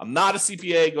 I'm not a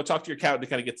CPA. Go talk to your accountant to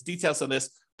kind of get the details on this.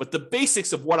 But the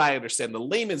basics of what I understand, the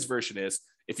layman's version is,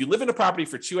 if you live in a property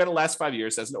for 2 out of the last 5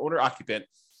 years as an owner-occupant,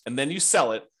 and then you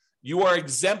sell it, you are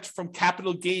exempt from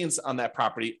capital gains on that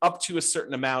property up to a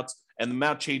certain amount, and the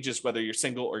amount changes whether you're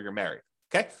single or you're married.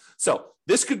 Okay, so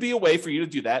this could be a way for you to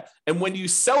do that. And when you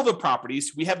sell the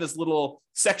properties, we have this little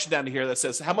section down here that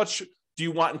says, how much do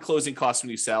you want in closing costs when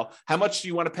you sell? How much do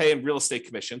you want to pay in real estate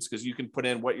commissions? Because you can put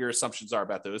in what your assumptions are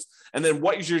about those. And then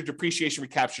what is your depreciation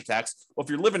recapture tax? Well, if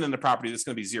you're living in the property, that's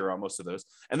going to be zero on most of those.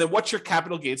 And then what's your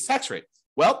capital gains tax rate?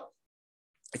 Well,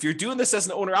 if you're doing this as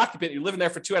an owner occupant, you're living there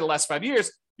for 2 out of the last 5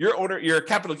 years, your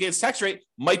capital gains tax rate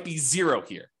might be zero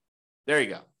here. There you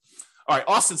go. All right,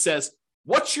 Austin says,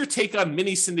 what's your take on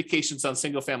mini syndications on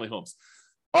single family homes?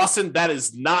 Austin, that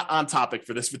is not on topic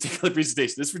for this particular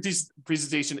presentation. This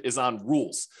presentation is on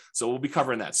rules. So we'll be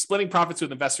covering that. Splitting profits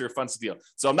with investor or funds deal.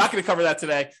 So I'm not going to cover that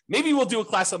today. Maybe we'll do a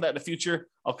class on that in the future.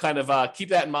 I'll kind of keep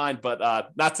that in mind, but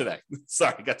not today.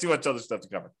 Sorry, got too much other stuff to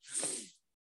cover.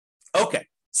 Okay,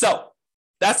 so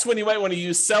that's when you might want to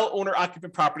use sell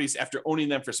owner-occupant properties after owning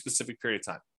them for a specific period of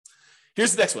time.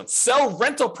 Here's the next one. Sell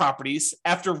rental properties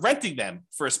after renting them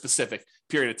for a specific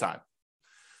period of time.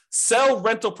 Sell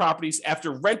rental properties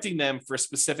after renting them for a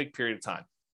specific period of time.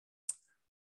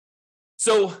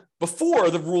 So before,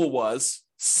 the rule was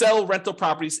sell rental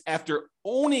properties after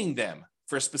owning them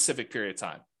for a specific period of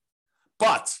time.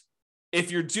 But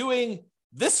if you're doing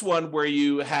this one where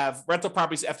you have rental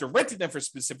properties after renting them for a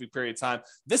specific period of time,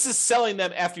 this is selling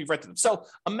them after you've rented them. So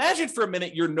imagine for a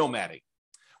minute you're nomading,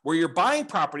 where you're buying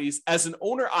properties as an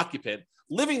owner-occupant,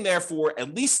 living there for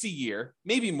at least a year,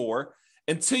 maybe more,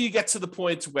 until you get to the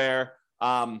point where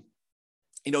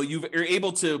you're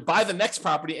able to buy the next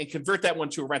property and convert that one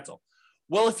to a rental.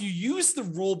 Well, if you use the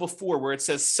rule before where it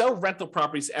says sell rental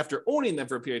properties after owning them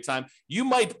for a period of time, you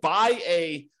might buy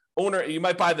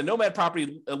the nomad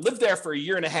property, live there for a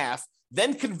year and a half,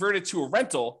 then convert it to a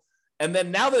rental. And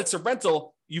then now that it's a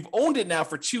rental, you've owned it now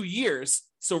for 2 years.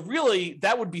 So really,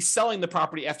 that would be selling the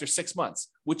property after 6 months,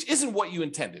 which isn't what you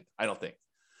intended, I don't think.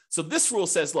 So this rule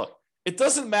says, look, it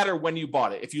doesn't matter when you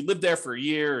bought it. If you lived there for a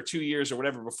year or 2 years or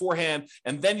whatever beforehand,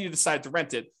 and then you decide to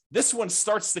rent it, this one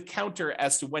starts the counter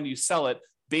as to when you sell it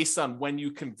based on when you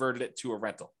converted it to a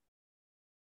rental.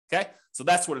 Okay, so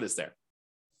that's what it is there.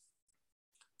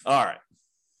 All right.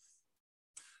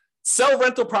 Sell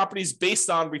rental properties based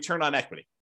on return on equity.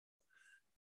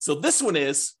 So this one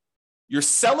is you're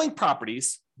selling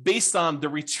properties based on the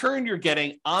return you're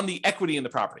getting on the equity in the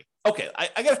property. Okay,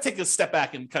 I got to take a step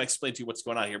back and kind of explain to you what's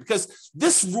going on here, because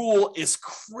this rule is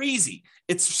crazy.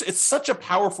 It's such a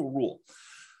powerful rule.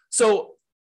 So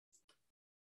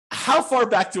how far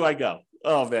back do I go?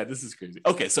 Oh man, this is crazy.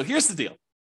 Okay, so here's the deal.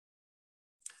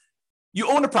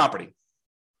 You own a property,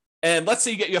 and let's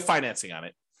say you have financing on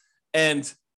it,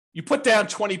 and you put down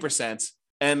 20%,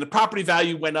 and the property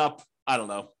value went up,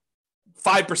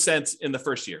 5% in the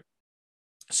first year.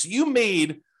 So you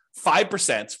made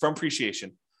 5% from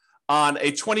appreciation on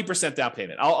a 20% down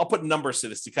payment. I'll put numbers to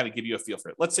this to kind of give you a feel for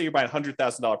it. Let's say you're buying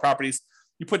 $100,000 properties.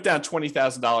 You put down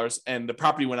 $20,000 and the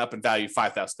property went up in value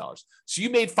 $5,000. So you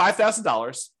made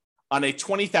 $5,000 on a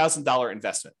 $20,000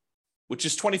 investment, which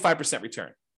is 25%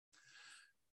 return.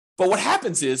 But what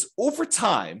happens is over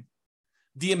time,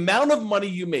 the amount of money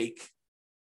you make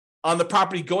on the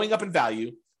property going up in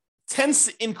value tends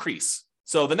to increase.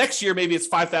 So the next year, maybe it's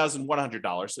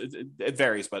 $5,100. It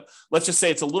varies, but let's just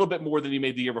say it's a little bit more than you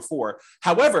made the year before.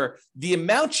 However, the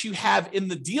amount you have in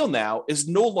the deal now is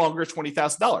no longer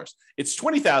 $20,000. It's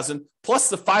 $20,000 plus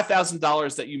the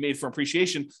 $5,000 that you made from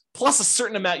appreciation, plus a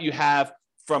certain amount you have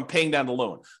from paying down the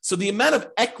loan. So the amount of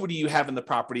equity you have in the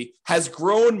property has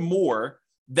grown more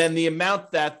than the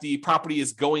amount that the property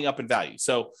is going up in value.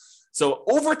 So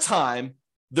over time,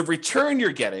 the return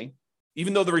you're getting,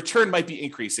 even though the return might be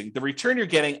increasing, the return you're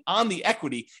getting on the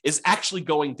equity is actually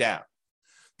going down.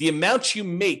 The amount you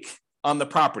make on the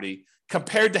property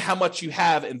compared to how much you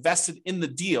have invested in the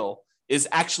deal is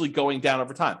actually going down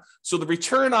over time. So the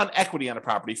return on equity on a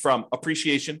property from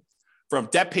appreciation, from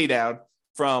debt pay down,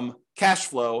 from cash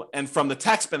flow and from the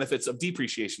tax benefits of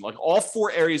depreciation. Like all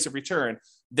four areas of return,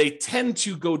 they tend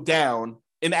to go down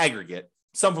in aggregate.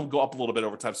 Some of them go up a little bit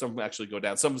over time. Some of them actually go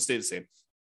down. Some of them stay the same.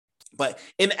 But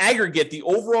in aggregate, the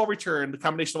overall return, the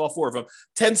combination of all four of them,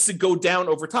 tends to go down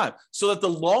over time. So that the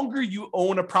longer you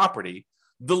own a property,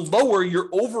 the lower your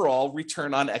overall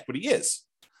return on equity is.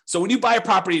 So when you buy a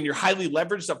property and you're highly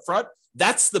leveraged up front,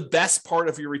 that's the best part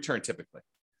of your return typically.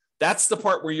 That's the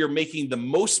part where you're making the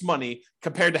most money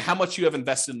compared to how much you have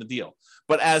invested in the deal.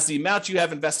 But as the amount you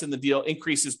have invested in the deal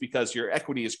increases because your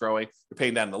equity is growing, you're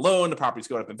paying down the loan, the property's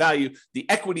going up in value, the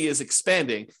equity is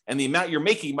expanding, and the amount you're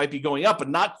making might be going up, but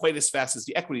not quite as fast as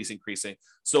the equity is increasing.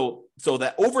 So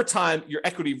that over time, your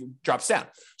equity drops down.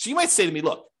 So you might say to me,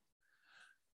 look,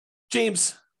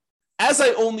 James, as I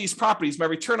own these properties, my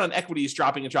return on equity is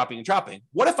dropping and dropping and dropping.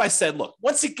 What if I said, look,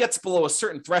 once it gets below a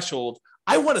certain threshold,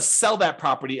 I want to sell that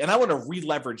property and I want to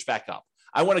re-leverage back up.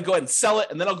 I want to go ahead and sell it,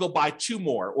 and then I'll go buy two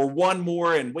more or one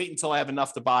more and wait until I have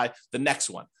enough to buy the next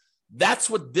one. That's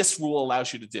what this rule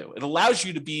allows you to do. It allows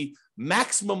you to be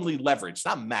maximally leveraged,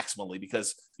 not maximally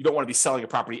because you don't want to be selling a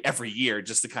property every year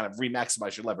just to kind of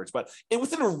re-maximize your leverage, but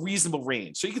within a reasonable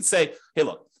range. So you can say, hey,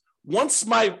 look, once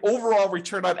my overall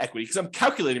return on equity, because I'm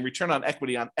calculating return on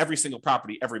equity on every single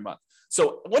property every month.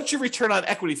 So once your return on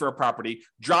equity for a property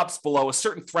drops below a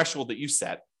certain threshold that you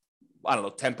set, I don't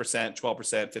know, 10%,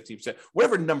 12%, 15%,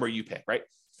 whatever number you pick, right?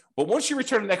 But once your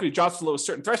return on equity drops below a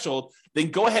certain threshold,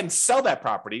 then go ahead and sell that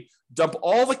property, dump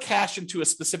all the cash into a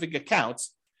specific account,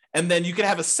 and then you can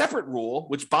have a separate rule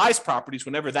which buys properties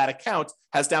whenever that account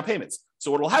has down payments. So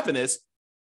what will happen is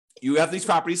you have these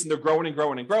properties and they're growing and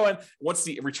growing and growing. Once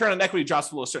the return on equity drops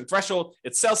below a certain threshold,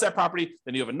 it sells that property.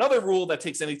 Then you have another rule that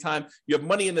takes any time. You have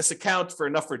money in this account for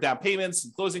enough for down payments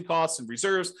and closing costs and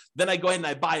reserves. Then I go ahead and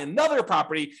I buy another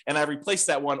property and I replace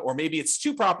that one. Or maybe it's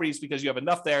two properties because you have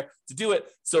enough there to do it.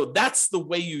 So that's the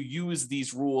way you use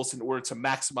these rules in order to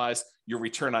maximize your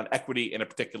return on equity in a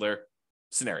particular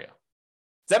scenario.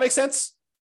 Does that make sense?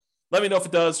 Let me know if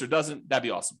it does or doesn't. That'd be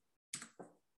awesome.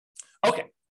 Okay.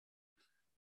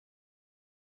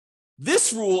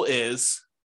 This rule is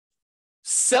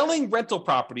selling rental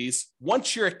properties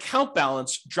once your account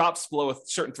balance drops below a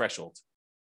certain threshold.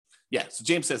 Yeah, so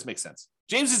James says makes sense.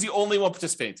 James is the only one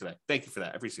participating today. Thank you for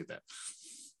that. I appreciate that.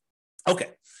 Okay,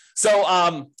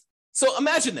 so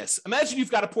imagine this. Imagine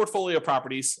you've got a portfolio of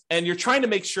properties and you're trying to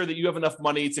make sure that you have enough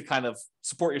money to kind of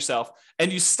support yourself,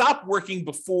 and you stop working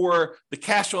before the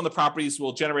cash flow on the properties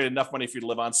will generate enough money for you to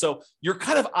live on. So you're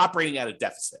kind of operating at a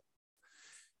deficit.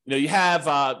 You have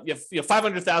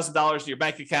 $500,000 in your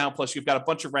bank account, plus you've got a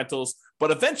bunch of rentals,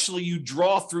 but eventually you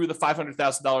draw through the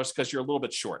 $500,000 because you're a little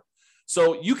bit short.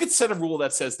 So you could set a rule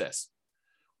that says this: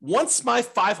 once my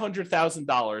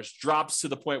 $500,000 drops to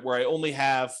the point where I only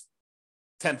have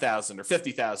 $10,000 or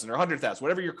 $50,000 or $100,000,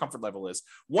 whatever your comfort level is,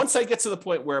 once I get to the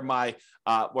point where my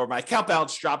account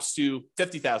balance drops to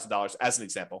 $50,000, as an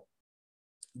example,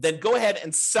 then go ahead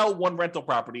and sell one rental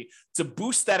property to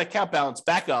boost that account balance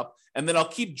back up. And then I'll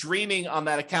keep draining on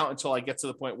that account until I get to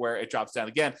the point where it drops down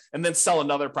again, and then sell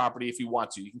another property if you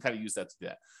want to. You can kind of use that to do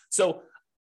that. So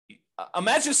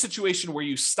imagine a situation where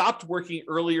you stopped working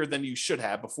earlier than you should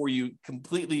have before you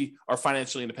completely are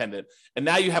financially independent. And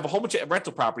now you have a whole bunch of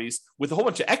rental properties with a whole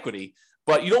bunch of equity,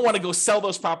 but you don't want to go sell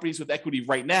those properties with equity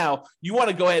right now. You want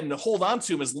to go ahead and hold on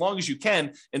to them as long as you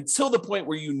can until the point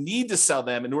where you need to sell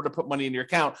them in order to put money in your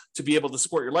account to be able to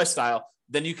support your lifestyle.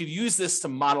 Then you could use this to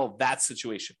model that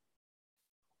situation.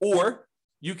 Or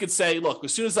you could say, look,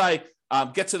 as soon as I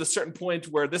get to the certain point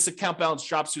where this account balance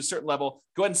drops to a certain level,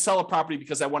 go ahead and sell a property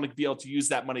because I want to be able to use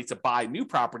that money to buy new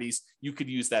properties. You could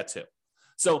use that too.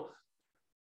 So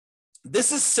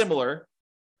this is similar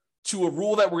to a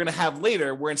rule that we're going to have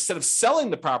later, where instead of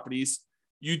selling the properties,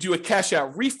 you do a cash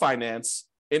out refinance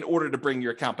in order to bring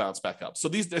your account balance back up. So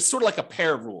they're sort of like a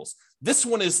pair of rules. This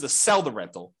one is the sell the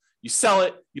rental. You sell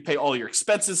it, you pay all your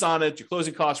expenses on it, your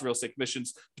closing costs, real estate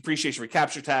commissions, depreciation,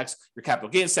 recapture tax, your capital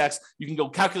gains tax. You can go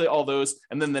calculate all those,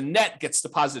 and then the net gets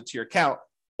deposited to your account.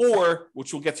 Or,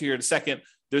 which we'll get to here in a second,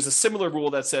 there's a similar rule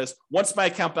that says, once my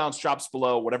account balance drops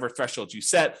below whatever threshold you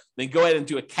set, then go ahead and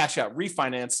do a cash out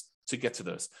refinance to get to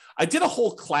those. I did a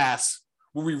whole class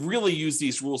where we really use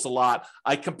these rules a lot.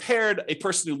 I compared a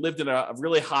person who lived in a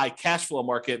really high cash flow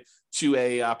market to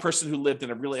a person who lived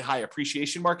in a really high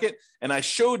appreciation market. And I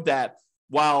showed that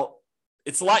while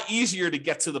it's a lot easier to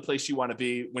get to the place you want to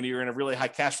be when you're in a really high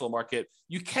cash flow market,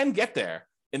 you can get there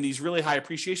in these really high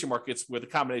appreciation markets with a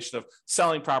combination of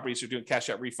selling properties or doing cash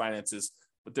out refinances.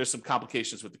 But there's some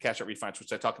complications with the cash out refinance,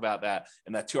 which I talk about that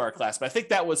in that 2-hour class. But I think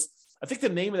the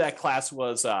name of that class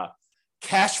was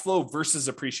cash flow versus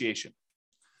appreciation.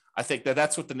 I think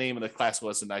that's what the name of the class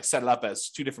was. And I set it up as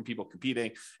two different people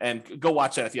competing, and go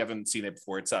watch that if you haven't seen it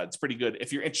before. It's pretty good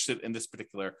if you're interested in this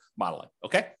particular modeling.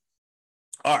 Okay.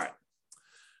 All right.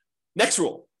 Next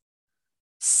rule: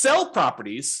 sell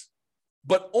properties,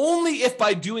 but only if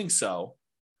by doing so,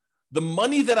 the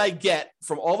money that I get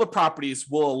from all the properties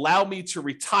will allow me to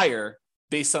retire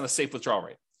based on a safe withdrawal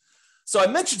rate. So I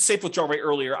mentioned safe withdrawal rate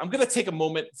earlier. I'm going to take a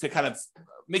moment to kind of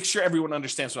make sure everyone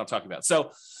understands what I'm talking about.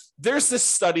 So there's this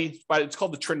study, it's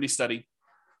called the Trinity study.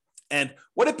 And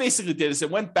what it basically did is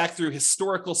it went back through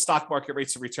historical stock market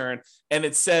rates of return. And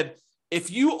it said,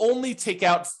 if you only take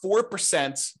out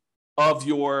 4% of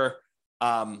your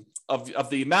of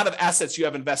the amount of assets you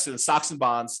have invested in stocks and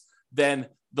bonds, then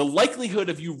the likelihood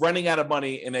of you running out of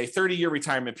money in a 30-year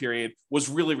retirement period was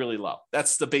really, really low.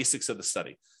 That's the basics of the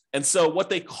study. And so what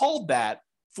they called that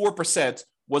 4%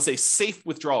 was a safe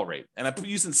withdrawal rate. And I'm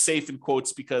using safe in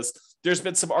quotes because there's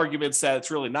been some arguments that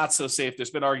it's really not so safe.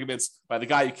 There's been arguments by the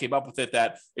guy who came up with it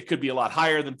that it could be a lot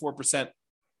higher than 4%.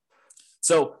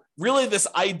 So really this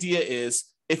idea is,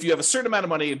 if you have a certain amount of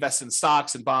money invested in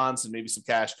stocks and bonds and maybe some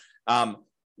cash,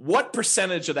 what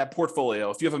percentage of that portfolio,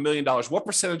 if you have $1 million, what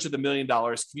percentage of the $1 million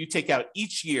can you take out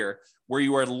each year where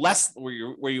you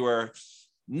are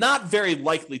not very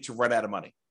likely to run out of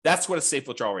money? That's what a safe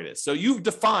withdrawal rate is. So you've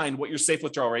defined what your safe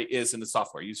withdrawal rate is in the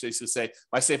software. You basically say,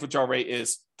 my safe withdrawal rate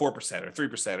is 4% or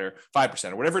 3% or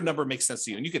 5% or whatever number makes sense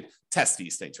to you. And you can test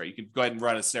these things, right? You can go ahead and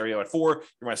run a scenario at 4,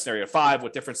 you run a scenario at 5.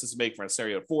 What difference does it make? Run a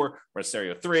scenario at 4, run a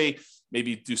scenario at 3,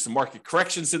 maybe do some market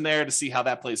corrections in there to see how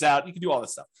that plays out. You can do all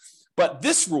this stuff. But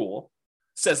this rule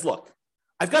says, look,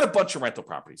 I've got a bunch of rental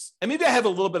properties, and maybe I have a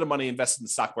little bit of money invested in the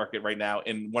stock market right now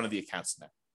in one of the accounts in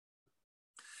there.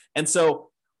 And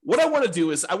so what I want to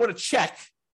do is I want to check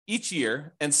each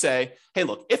year and say, hey,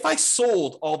 look, if I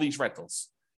sold all these rentals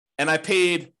and I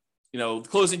paid,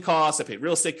 closing costs, I paid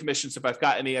real estate commissions if I've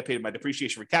got any, I paid my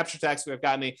depreciation recapture tax if I've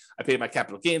got any, I paid my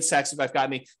capital gains tax if I've got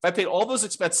any. If I paid all those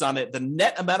expenses on it, the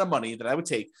net amount of money that I would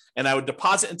take and I would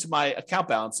deposit into my account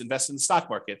balance, invest in the stock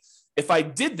market. If I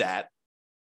did that,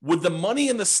 would the money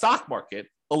in the stock market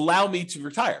allow me to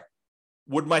retire?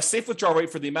 Would my safe withdrawal rate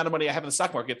for the amount of money I have in the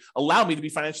stock market allow me to be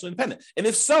financially independent? And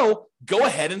if so, go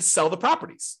ahead and sell the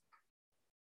properties.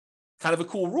 Kind of a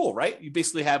cool rule, right? You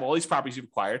basically have all these properties you've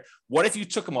acquired. What if you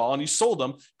took them all and you sold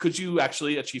them? Could you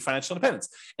actually achieve financial independence?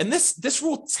 And this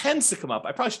rule tends to come up.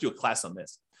 I probably should do a class on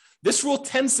this. This rule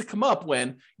tends to come up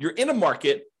when you're in a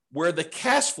market where the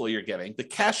cash flow you're getting, the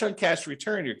cash on cash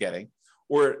return you're getting,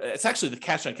 or it's actually the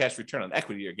cash on cash return on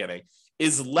equity you're getting,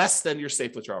 is less than your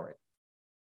safe withdrawal rate,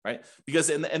 right?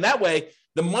 Because in that way,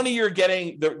 the money you're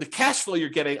getting, the cash flow you're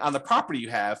getting on the property you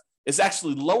have is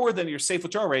actually lower than your safe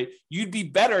withdrawal rate. You'd be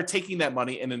better taking that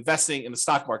money and investing in the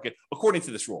stock market according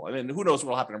to this rule. And then who knows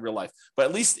what will happen in real life, but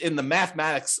at least in the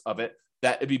mathematics of it,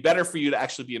 that it'd be better for you to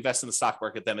actually be invested in the stock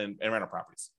market than in rental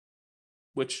properties,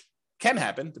 which can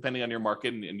happen depending on your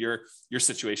market and your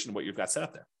situation and what you've got set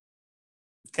up there.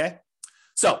 Okay.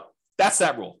 So that's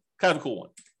that rule. Kind of a cool one.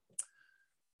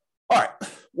 All right.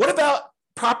 What about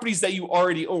properties that you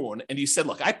already own? And you said,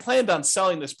 look, I planned on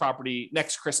selling this property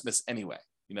next Christmas anyway.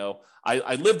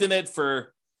 I lived in it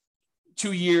for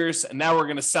 2 years and now we're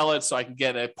going to sell it so I can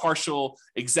get a partial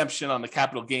exemption on the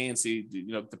capital gains.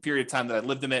 The period of time that I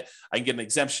lived in it, I can get an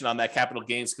exemption on that capital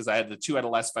gains because I had the 2 out of the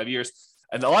last 5 years.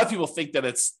 And a lot of people think that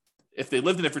if they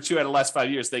lived in it for 2 out of the last 5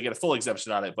 years, they get a full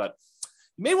exemption on it. But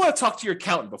you may want to talk to your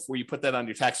accountant before you put that on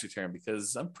your tax return,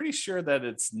 because I'm pretty sure that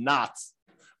it's not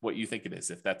what you think it is,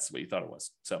 if that's what you thought it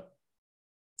was. So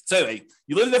anyway,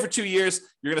 you lived there for 2 years.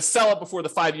 You're going to sell it before the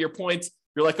 5-year point.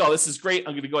 You're like, oh, this is great.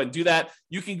 I'm going to go ahead and do that.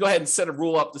 You can go ahead and set a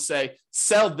rule up to say,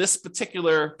 sell this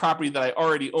particular property that I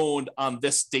already owned on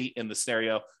this date in the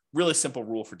scenario. Really simple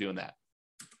rule for doing that.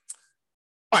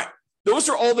 All right. Those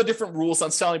are all the different rules on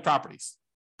selling properties.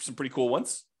 Some pretty cool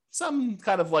ones. Some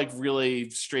kind of like really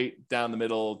straight down the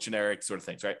middle, generic sort of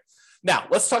things, right? Now,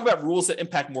 let's talk about rules that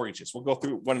impact mortgages. We'll go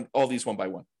through all these one by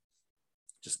one.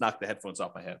 Just knock the headphones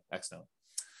off my head accidentally.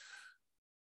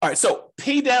 All right, so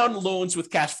pay down loans with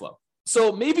cash flow.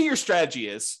 So maybe your strategy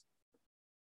is,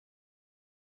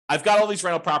 I've got all these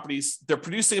rental properties. They're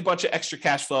producing a bunch of extra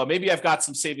cash flow. Maybe I've got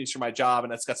some savings for my job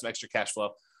and that's got some extra cash flow.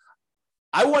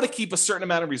 I want to keep a certain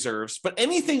amount of reserves, but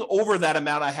anything over that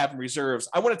amount I have in reserves,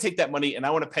 I want to take that money and I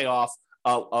want to pay off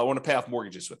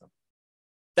mortgages with them.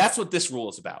 That's what this rule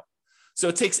is about. So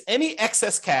it takes any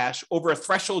excess cash over a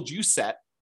threshold you set,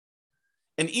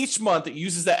 and each month it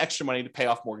uses that extra money to pay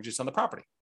off mortgages on the property.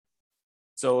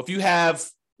 So if you have,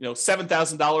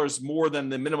 $7,000 more than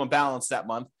the minimum balance that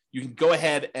month, you can go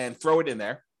ahead and throw it in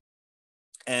there.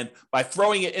 And by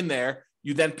throwing it in there,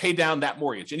 you then pay down that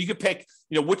mortgage. And you can pick,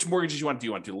 which mortgages you want to do.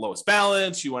 You want to do the lowest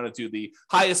balance, you want to do the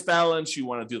highest balance, you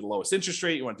want to do the lowest interest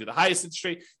rate, you want to do the highest interest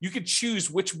rate. You can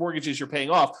choose which mortgages you're paying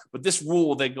off, but this rule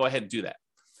will then go ahead and do that.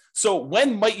 So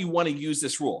when might you want to use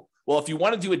this rule? Well, if you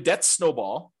want to do a debt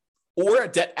snowball or a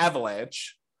debt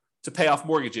avalanche to pay off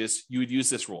mortgages, you would use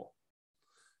this rule.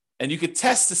 And you could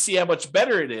test to see how much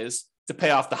better it is to pay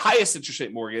off the highest interest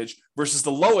rate mortgage versus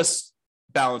the lowest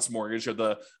balance mortgage or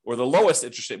the lowest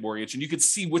interest rate mortgage. And you could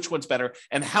see which one's better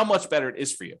and how much better it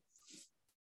is for you.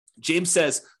 James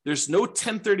says there's no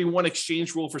 1031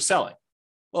 exchange rule for selling.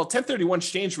 Well, 1031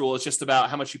 exchange rule is just about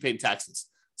how much you pay in taxes.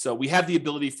 So we have the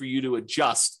ability for you to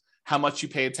adjust how much you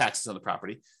pay in taxes on the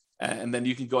property. And then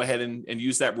you can go ahead and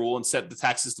use that rule and set the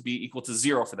taxes to be equal to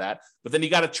 0 for that. But then you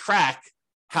got to track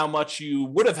how much you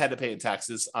would have had to pay in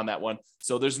taxes on that one.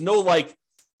 So there's no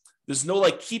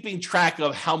keeping track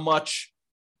of how much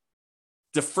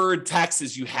deferred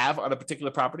taxes you have on a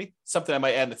particular property, something I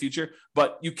might add in the future,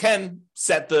 but you can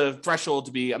set the threshold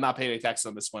to be, I'm not paying any taxes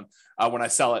on this one when I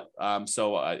sell it.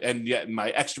 And yet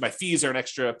my fees are an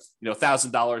extra,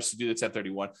 $1,000 to do the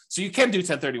 1031. So you can do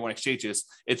 1031 exchanges.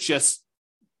 It's just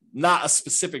not a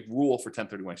specific rule for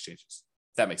 1031 exchanges.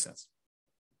 If that makes sense.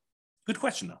 Good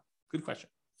question though. Good question.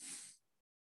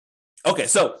 Okay.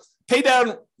 So pay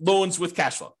down loans with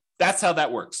cash flow. That's how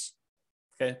that works.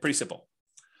 Okay. Pretty simple.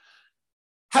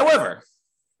 However,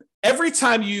 every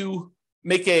time you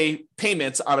make a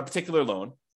payment on a particular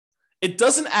loan, it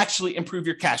doesn't actually improve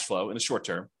your cash flow in the short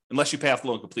term, unless you pay off the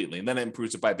loan completely, and then it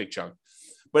improves it by a big chunk.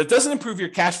 But it doesn't improve your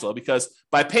cash flow because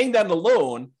by paying down the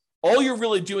loan, all you're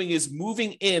really doing is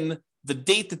moving in the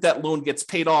date that loan gets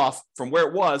paid off from where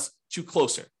it was to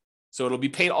closer. So it'll be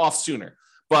paid off sooner.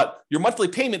 But your monthly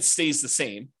payment stays the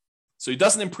same. So it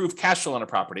doesn't improve cash flow on a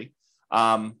property.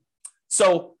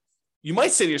 So you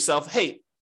might say to yourself, hey,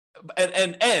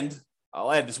 and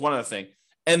I'll add this one other thing.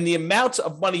 And the amount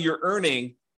of money you're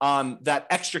earning on that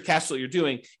extra cash flow you're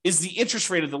doing is the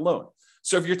interest rate of the loan.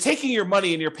 So if you're taking your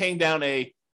money and you're paying down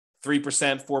a 3%,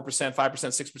 4%, 5%,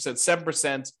 6%,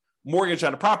 7% mortgage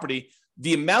on a property,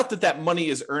 the amount that money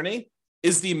is earning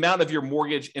is the amount of your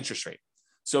mortgage interest rate.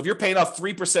 So if you're paying off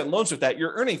 3% loans with that,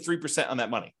 you're earning 3% on that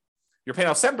money. You're paying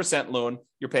off 7% loan,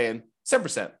 you're paying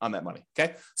 7% on that money.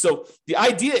 Okay. So the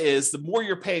idea is the more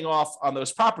you're paying off on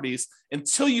those properties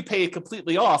until you pay it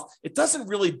completely off, it doesn't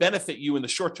really benefit you in the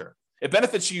short term. It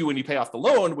benefits you when you pay off the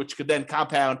loan, which could then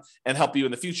compound and help you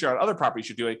in the future on other properties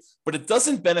you're doing, but it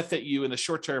doesn't benefit you in the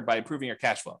short term by improving your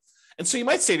cash flow. And so you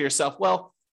might say to yourself,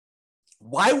 well,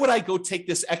 why would I go take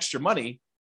this extra money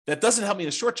that doesn't help me in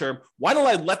the short term? Why don't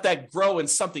I let that grow in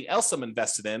something else I'm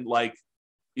invested in, like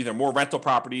either more rental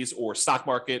properties or stock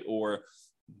market or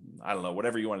I don't know,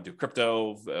 whatever you want to do,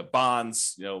 crypto,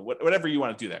 bonds, whatever you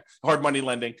want to do there, hard money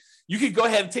lending. You could go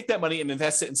ahead and take that money and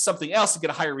invest it in something else and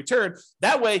get a higher return.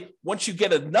 That way, once you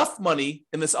get enough money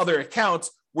in this other account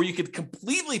where you could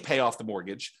completely pay off the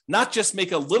mortgage, not just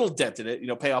make a little dent in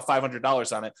it, pay off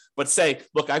 $500 on it, but say,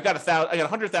 look, I got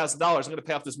 $100,000. I'm going to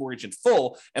pay off this mortgage in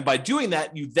full. And by doing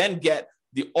that, you then get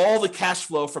all the cash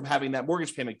flow from having that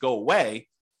mortgage payment go away.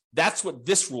 That's what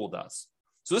this rule does.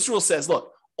 So this rule says,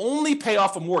 look, only pay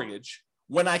off a mortgage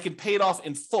when I can pay it off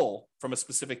in full from a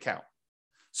specific account.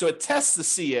 So it tests to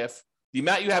see if the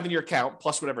amount you have in your account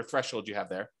plus whatever threshold you have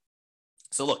there.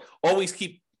 So look, always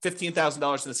keep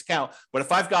 $15,000 in this account. But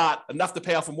if I've got enough to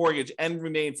pay off a mortgage and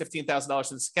remain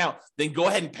 $15,000 in this account, then go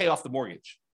ahead and pay off the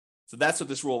mortgage. So that's what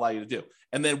this rule allows you to do.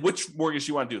 And then which mortgage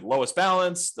you want to do, the lowest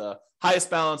balance, the highest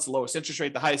balance, the lowest interest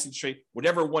rate, the highest interest rate,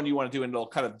 whatever one you want to do, and it'll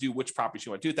kind of do which properties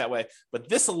you want to do it that way. But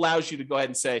this allows you to go ahead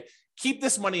and say, keep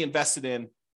this money invested in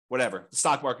whatever, the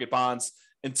stock market, bonds,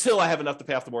 until I have enough to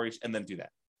pay off the mortgage, and then do that.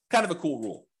 Kind of a cool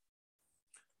rule.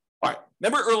 All right.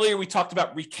 Remember earlier we talked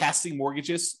about recasting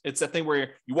mortgages? It's that thing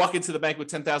where you walk into the bank with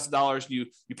 $10,000, you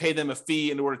pay them a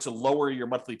fee in order to lower your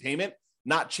monthly payment,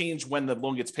 not change when the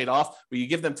loan gets paid off, but you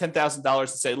give them $10,000 and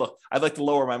say, look, I'd like to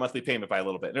lower my monthly payment by a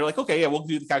little bit. And they're like, okay, yeah, we'll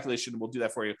do the calculation. We'll do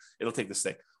that for you. It'll take this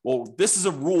thing. Well, this is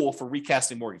a rule for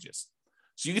recasting mortgages.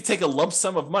 So you could take a lump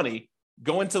sum of money,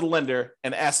 go into the lender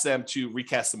and ask them to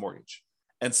recast the mortgage.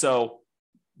 And so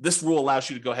this rule allows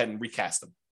you to go ahead and recast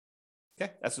them.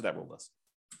 Okay, that's what that rule does.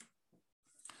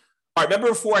 All right, remember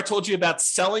before I told you about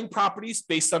selling properties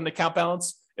based on the account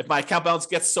balance? If my account balance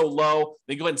gets so low,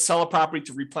 then go ahead and sell a property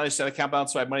to replenish that account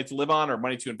balance so I have money to live on or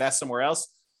money to invest somewhere else.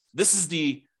 This is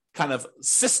the kind of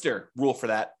sister rule for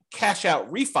that, cash out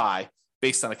refi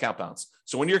based on account balance.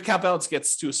 So when your account balance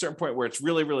gets to a certain point where it's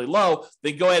really, really low,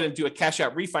 then go ahead and do a cash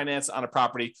out refinance on a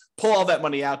property, pull all that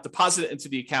money out, deposit it into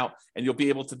the account, and you'll be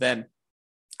able to then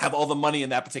have all the money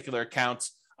in that particular account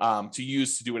to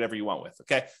use to do whatever you want with.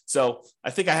 Okay. So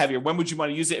I think I have here, when would you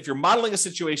want to use it? If you're modeling a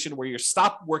situation where you're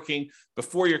stopped working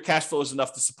before your cash flow is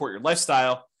enough to support your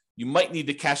lifestyle, you might need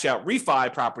to cash out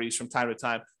refi properties from time to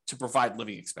time to provide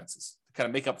living expenses to kind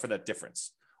of make up for that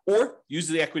difference. Or use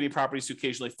the equity properties to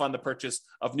occasionally fund the purchase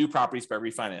of new properties by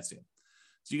refinancing them.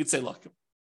 So you could say, look,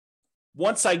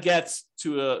 once I get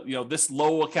to this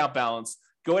low account balance,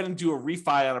 go ahead and do a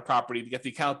refi on a property to get the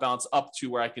account balance up to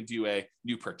where I can do a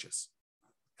new purchase.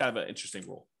 Kind of an interesting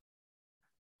rule.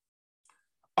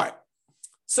 All right.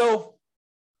 So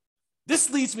this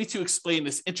leads me to explain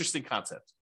this interesting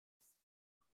concept.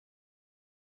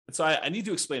 And so I need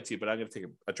to explain it to you, but I'm going to take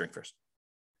a drink first.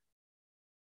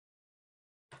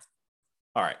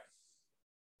 All right.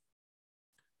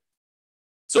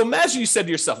 So imagine you said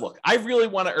to yourself, look, I really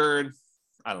want to earn,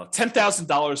 I don't know,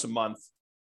 $10,000 a month.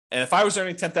 And if I was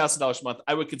earning $10,000 a month,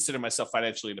 I would consider myself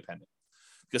financially independent.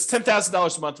 Because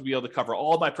 $10,000 a month would be able to cover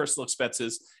all my personal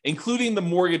expenses, including the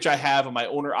mortgage I have on my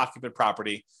owner-occupant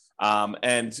property,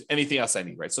 and anything else I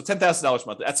need, right? So $10,000 a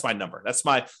month, that's my number. That's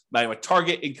my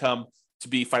target income to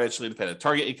be financially independent,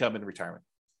 target income in retirement.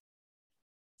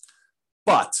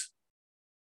 But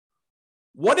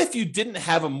what if you didn't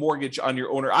have a mortgage on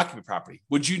your owner-occupant property?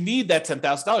 Would you need that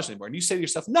 $10,000 anymore? And you say to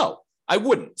yourself, no, I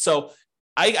wouldn't. So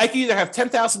I can either have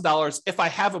 $10,000 if I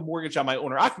have a mortgage on my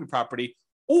owner-occupant property,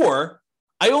 or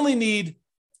I only need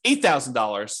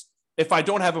 $8,000 if I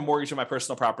don't have a mortgage on my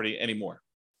personal property anymore.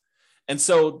 And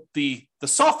so the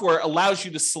software allows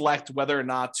you to select whether or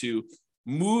not to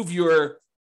move your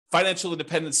financial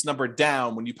independence number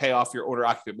down when you pay off your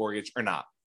owner-occupant mortgage or not.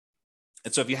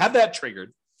 And so if you have that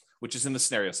triggered, which is in the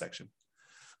scenario section,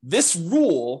 this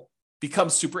rule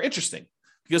becomes super interesting,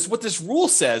 because what this rule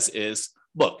says is,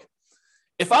 look,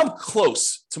 if I'm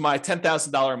close to my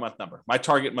 $10,000 a month number, my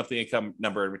target monthly income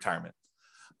number in retirement,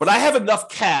 but I have enough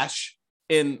cash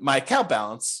in my account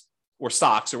balance or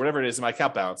stocks or whatever it is in my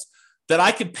account balance that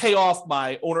I could pay off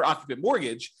my owner-occupant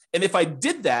mortgage, and if I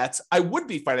did that, I would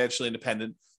be financially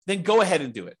independent, then go ahead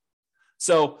and do it.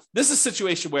 So this is a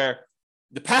situation where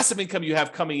the passive income you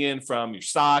have coming in from your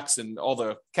stocks and all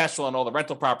the cash flow and all the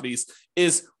rental properties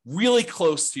is really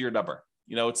close to your number.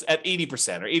 It's at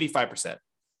 80% or 85%.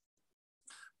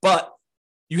 But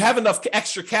you have enough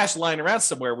extra cash lying around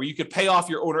somewhere where you could pay off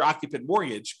your owner-occupant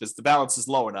mortgage because the balance is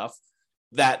low enough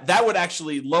that would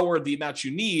actually lower the amount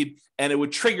you need, and it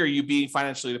would trigger you being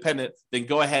financially independent. Then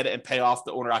go ahead and pay off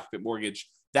the owner-occupant mortgage.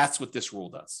 That's what this rule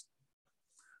does.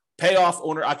 Pay off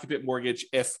owner-occupant mortgage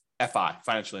if FI,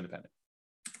 financially independent.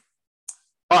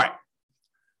 All right.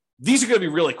 These are going to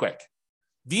be really quick.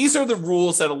 These are the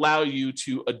rules that allow you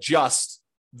to adjust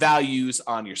values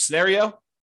on your scenario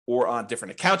or on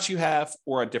different accounts you have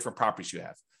or on different properties you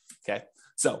have. Okay.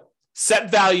 So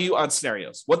set value on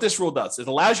scenarios. What this rule does, it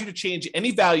allows you to change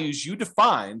any values you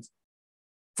defined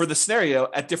for the scenario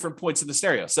at different points in the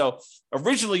scenario. So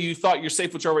originally you thought your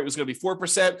safe withdrawal rate was going to be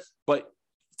 4%, but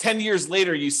 10 years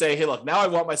later you say, hey, look, now I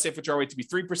want my safe withdrawal rate to be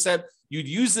 3%. You'd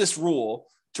use this rule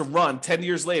to run 10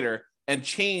 years later and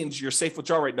change your safe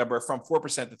withdrawal rate number from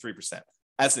 4% to 3%,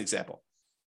 as an example.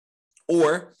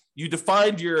 Or you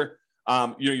defined your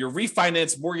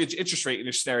refinance mortgage interest rate in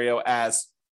your scenario as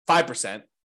 5%,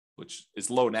 which is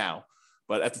low now,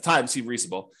 but at the time seemed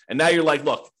reasonable. And now you're like,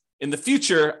 look, in the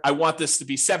future, I want this to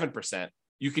be 7%.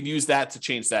 You can use that to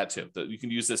change that too. You can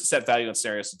use this set value on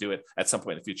scenarios to do it at some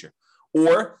point in the future.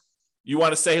 Or you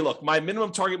want to say, hey, look, my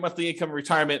minimum target monthly income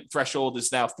retirement threshold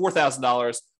is now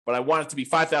 $4,000, but I want it to be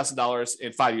 $5,000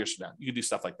 in 5 years from now. You can do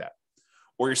stuff like that.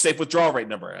 Or your safe withdrawal rate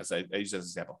number, as I use as an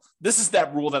example. This is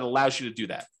that rule that allows you to do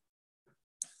that.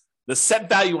 The set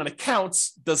value on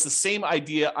accounts does the same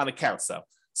idea on accounts, though.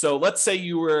 So let's say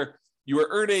you were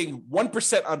earning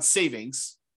 1% on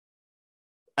savings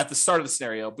at the start of the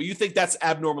scenario, but you think that's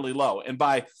abnormally low. And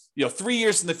by 3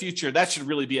 years in the future, that should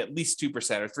really be at least 2%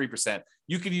 or 3%.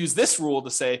 You could use this rule to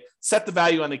say, set the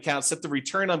value on the account, set the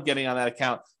return I'm getting on that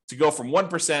account to go from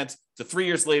 1% to 3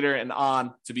 years later and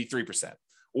on to be 3%.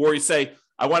 Or you say,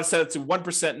 I want to set it to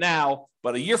 1% now,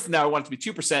 but a year from now, I want it to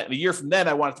be 2%. And a year from then,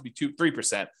 I want it to be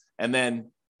 3%. And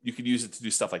then you could use it to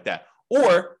do stuff like that.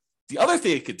 Or the other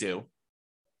thing it could do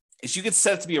is you could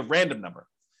set it to be a random number.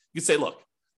 You could say, look,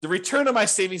 the return on my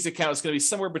savings account is going to be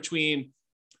somewhere between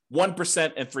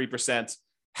 1% and 3%.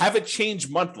 Have it change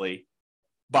monthly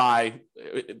by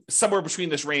somewhere between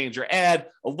this range, or add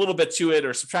a little bit to it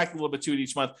or subtract a little bit to it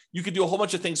each month. You could do a whole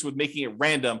bunch of things with making it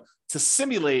random to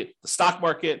simulate the stock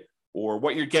market or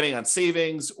what you're getting on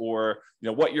savings, or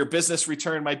what your business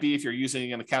return might be if you're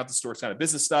using an account to store kind of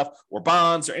business stuff or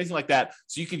bonds or anything like that.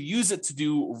 So you could use it to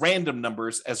do random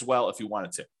numbers as well if you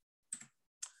wanted to.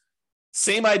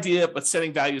 Same idea, but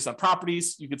setting values on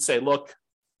properties. You could say, look,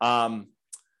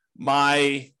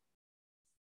 my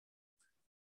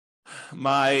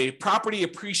property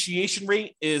appreciation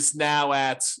rate is now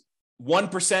at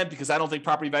 1% because I don't think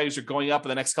property values are going up in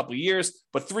the next couple of years.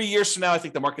 But 3 years from now, I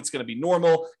think the market's going to be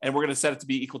normal, and we're going to set it to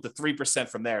be equal to 3%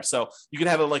 from there. So you can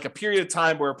have a period of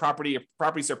time where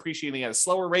properties are appreciating at a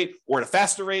slower rate or at a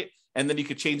faster rate, and then you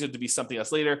could change it to be something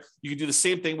else later. You could do the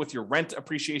same thing with your rent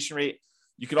appreciation rate.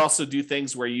 You could also do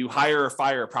things where you hire or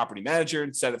fire a property manager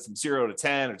and set it from 0 to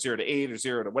 10 or 0 to 8 or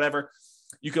 0 to whatever.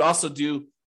 You could also do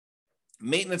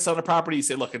maintenance on a property. You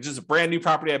say, look, it's just a brand new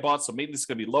property I bought, so maintenance is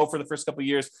going to be low for the first couple of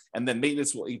years, and then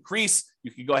maintenance will increase.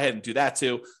 You can go ahead and do that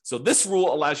too. So this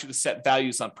rule allows you to set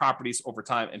values on properties over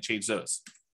time and change those.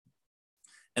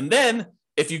 And then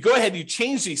if you go ahead and you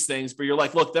change these things, but you're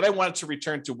like, look, then I want it to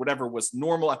return to whatever was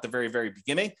normal at the very, very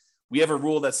beginning, we have a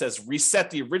rule that says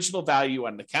reset the original value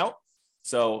on an account.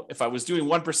 So if I was doing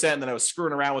 1% and then I was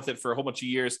screwing around with it for a whole bunch of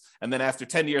years, and then after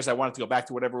 10 years, I wanted to go back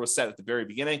to whatever was set at the very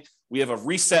beginning, we have a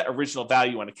reset original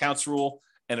value on accounts rule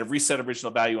and a reset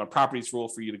original value on properties rule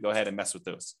for you to go ahead and mess with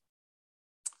those.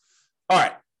 All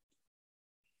right.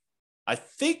 I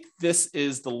think this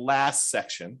is the last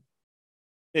section.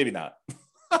 Maybe not.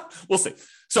 We'll see.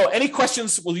 So any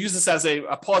questions? We'll use this as a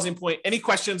pausing point. Any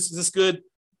questions? Is this good?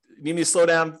 Need me to slow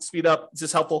down, speed up? Is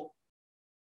this helpful?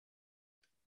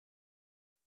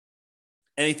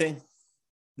 Anything?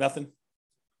 Nothing?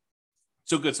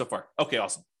 So good so far. Okay,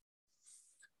 awesome.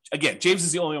 Again, James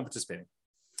is the only one participating.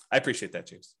 I appreciate that,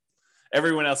 James.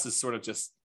 Everyone else is sort of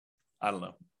just, I don't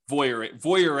know,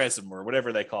 voyeurism or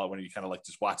whatever they call it when you kind of like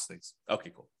just watch things.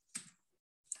 Okay, cool.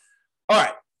 All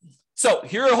right. So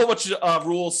here are a whole bunch of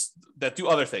rules that do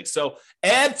other things. So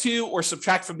add to or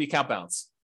subtract from the account balance.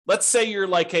 Let's say you're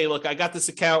like, hey, look, I got this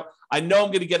account. I know I'm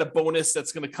going to get a bonus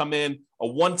that's going to come in, a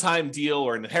one-time deal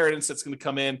or an inheritance that's going to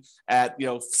come in at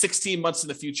 16 months in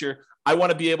the future. I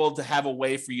want to be able to have a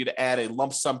way for you to add a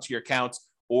lump sum to your account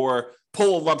or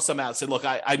pull a lump sum out and say, look,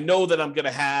 I know that I'm going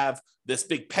to have this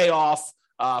big payoff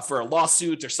for a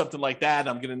lawsuit or something like that.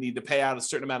 I'm going to need to pay out a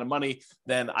certain amount of money.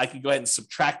 Then I can go ahead and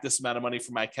subtract this amount of money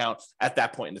from my account at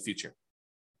that point in the future.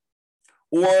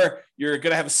 Or you're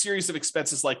going to have a series of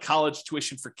expenses like college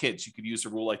tuition for kids. You could use a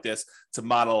rule like this to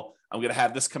model, I'm going to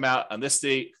have this come out on this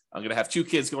date. I'm going to have 2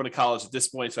 kids going to college at this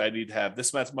point, so I need to have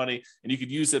this much money. And you could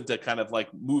use it to kind of like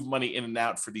move money in and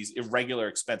out for these irregular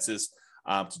expenses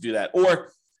to do that.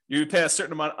 Or you pay a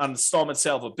certain amount on installment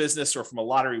sale of a business or from a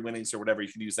lottery winnings or whatever.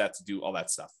 You can use that to do all that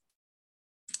stuff.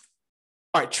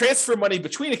 All right, transfer money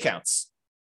between accounts.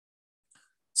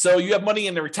 So you have money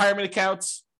in the retirement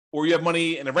accounts, or you have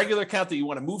money in a regular account that you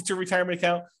want to move to a retirement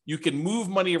account. You can move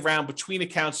money around between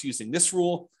accounts using this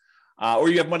rule. Or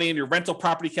you have money in your rental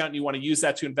property account and you want to use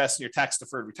that to invest in your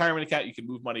tax-deferred retirement account. You can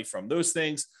move money from those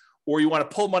things. Or you want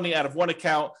to pull money out of one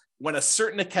account when a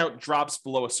certain account drops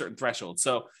below a certain threshold.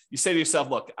 So you say to yourself,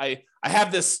 look, I have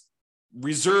this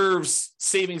reserves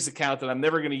savings account that I'm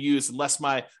never going to use unless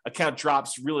my account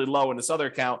drops really low in this other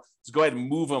account. So go ahead and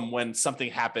move them when something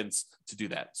happens to do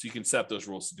that. So you can set up those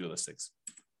rules to do those things.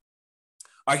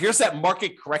 All right, here's that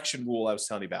market correction rule I was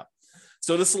telling you about.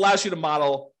 So this allows you to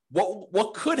model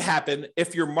what could happen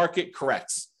if your market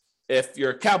corrects. If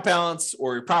your account balance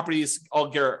or your properties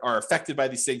all are affected by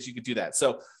these things, you could do that.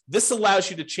 So this allows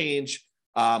you to change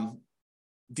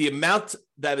the amount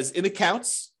that is in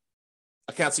accounts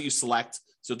that you select.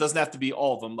 So it doesn't have to be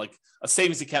all of them. Like a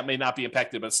savings account may not be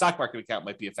impacted, but a stock market account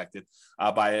might be affected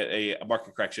by a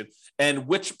market correction. And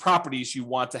which properties you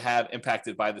want to have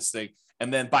impacted by this thing,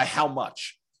 and then by how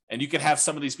much. And you can have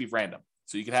some of these be random.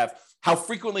 So you can have how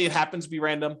frequently it happens be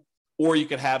random, or you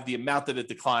could have the amount that it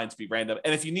declines be random.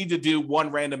 And if you need to do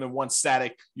one random and one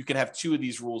static, you can have 2 of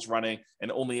these rules running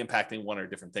and only impacting one or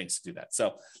different things to do that.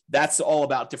 So that's all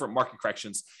about different market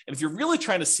corrections. And if you're really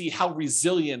trying to see how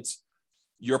resilient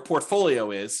your portfolio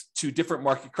is to different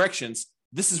market corrections,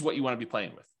 this is what you want to be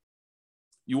playing with.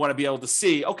 You want to be able to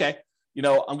see, okay,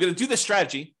 I'm going to do this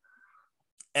strategy.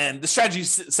 And the strategy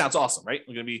sounds awesome, right?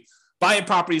 I'm going to be buying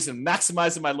properties and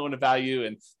maximizing my loan to value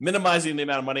and minimizing the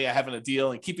amount of money I have in a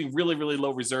deal and keeping really, really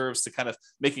low reserves to kind of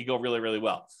make it go really, really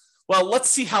well. Well, let's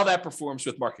see how that performs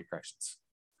with market corrections.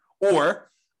 Or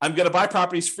I'm going to buy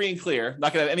properties free and clear,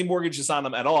 not going to have any mortgages on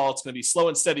them at all. It's going to be slow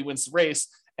and steady wins the race.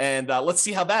 And let's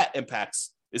see how that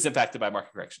is impacted by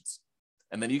market corrections.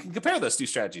 And then you can compare those 2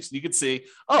 strategies. And you can see,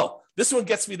 oh, this one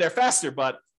gets me there faster,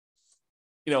 but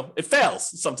it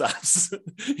fails sometimes.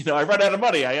 I run out of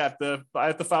money. I have to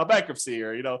file bankruptcy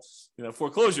or,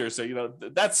 foreclosure. So,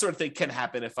 that sort of thing can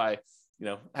happen if I,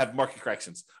 have market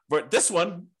corrections. But this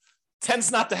one,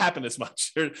 tends not to happen as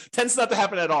much, or tends not to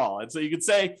happen at all. And so you could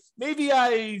say, maybe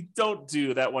I don't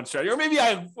do that one strategy, or maybe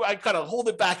I kind of hold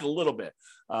it back a little bit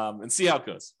and see how it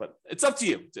goes. But it's up to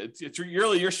you. It's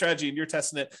really your strategy, and you're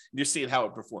testing it, and you're seeing how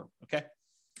it performs. Okay.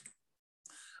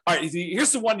 All right,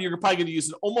 here's the one you're probably going to use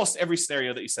in almost every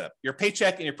scenario that you set up: your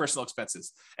paycheck and your personal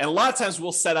expenses. And a lot of times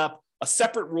we'll set up a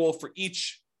separate rule for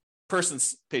each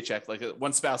person's paycheck, like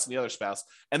one spouse and the other spouse,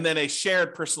 and then a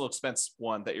shared personal expense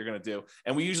one that you're going to do.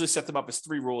 And we usually set them up as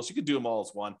 3 rules. You could do them all as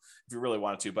one if you really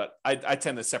wanted to, but I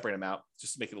tend to separate them out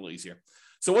just to make it a little easier.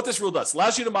 So what this rule does,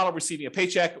 allows you to model receiving a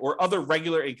paycheck or other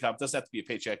regular income. It doesn't have to be a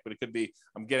paycheck, but it could be,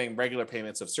 I'm getting regular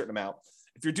payments of a certain amount.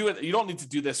 If you're doing, you don't need to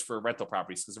do this for rental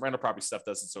properties, because the rental property stuff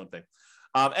does its own thing.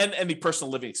 And any personal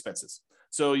living expenses.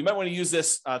 So you might want to use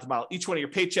this to model each one of your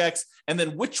paychecks, and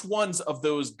then which ones of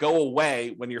those go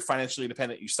away when you're financially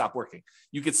independent, you stop working.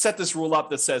 You could set this rule up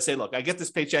that says, hey, look, I get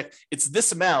this paycheck, it's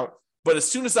this amount, but as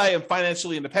soon as I am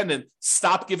financially independent,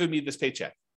 stop giving me this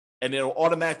paycheck. And it'll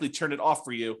automatically turn it off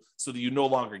for you so that you no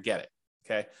longer get it,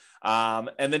 okay?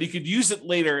 And then you could use it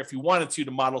later if you wanted to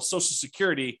model Social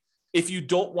Security if you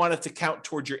don't want it to count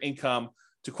towards your income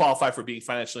to qualify for being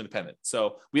financially independent.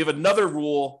 So we have another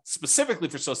rule specifically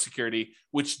for Social Security,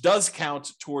 which does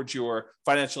count towards your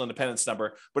financial independence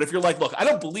number. But if you're like, look, I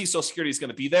don't believe Social Security is going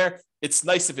to be there, it's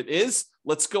nice if it is.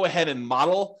 Let's go ahead and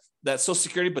model that Social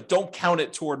Security, but don't count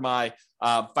it toward my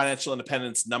financial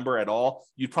independence number at all.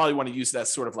 You'd probably want to use that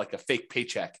sort of like a fake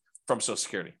paycheck from Social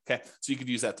Security. Okay. So you could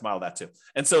use that to model that too.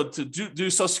 And so to do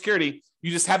Social Security, you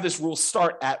just have this rule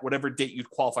start at whatever date you'd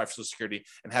qualify for Social Security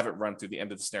and have it run through the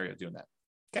end of the scenario doing that.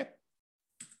 Okay.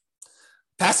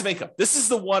 Passive income. This is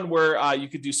the one where you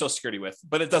could do Social Security with,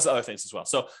 but it does other things as well.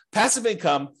 So passive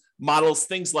income models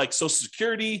things like Social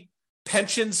Security,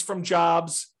 pensions from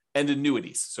jobs, and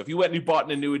annuities. So if you went and you bought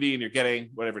an annuity and you're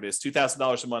getting whatever it is,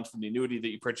 $2,000 a month from the annuity that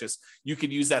you purchased, you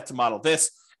could use that to model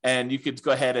this. And you could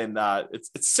go ahead and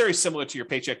it's very similar to your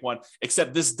paycheck one,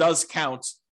 except this does count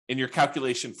in your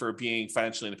calculation for being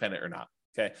financially independent or not.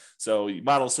 Okay, so you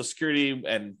model Social Security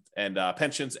and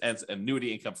pensions and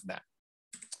annuity income from that.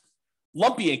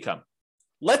 Lumpy income.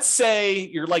 Let's say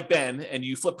you're like Ben and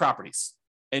you flip properties,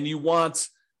 and you want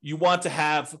to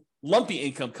have lumpy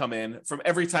income come in from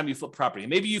every time you flip property.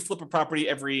 Maybe you flip a property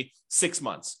every 6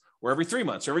 months, or every 3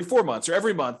 months, or every 4 months, or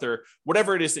every month, or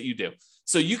whatever it is that you do.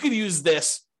 So you could use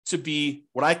this to be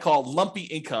what I call lumpy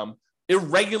income,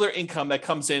 irregular income that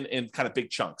comes in kind of big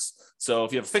chunks. So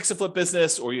if you have a fix and flip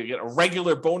business, or you get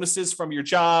irregular bonuses from your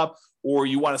job, or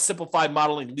you want to simplify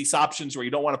modeling lease options where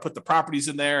you don't want to put the properties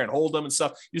in there and hold them and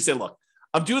stuff, you say, look,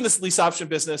 I'm doing this lease option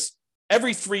business.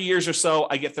 Every 3 years or so,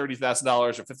 I get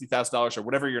 $30,000 or $50,000 or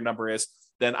whatever your number is.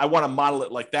 Then I want to model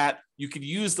it like that. You could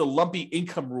use the lumpy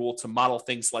income rule to model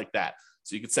things like that.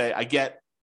 So you could say, I get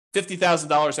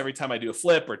 $50,000 every time I do a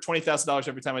flip, or $20,000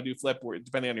 every time I do a flip, or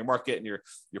depending on your market and your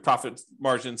profit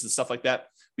margins and stuff like that.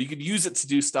 But you could use it to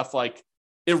do stuff like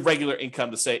irregular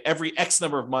income, to say every X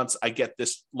number of months, I get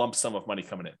this lump sum of money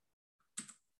coming in.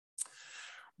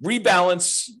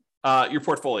 Rebalance your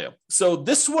portfolio. So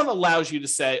this one allows you to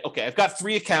say, okay, I've got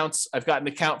 3 accounts. I've got an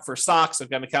account for stocks. I've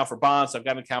got an account for bonds. I've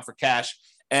got an account for cash.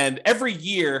 And every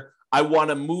year I want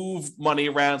to move money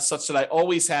around such that I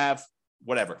always have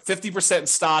whatever, 50% in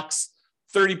stocks,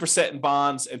 30% in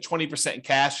bonds, and 20% in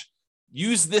cash.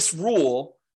 Use this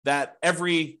rule that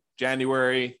every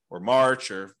January or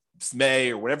March or May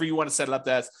or whatever you want to set it up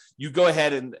as, you go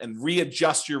ahead and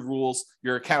readjust your rules,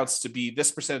 your accounts to be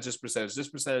this percentage, this percentage, this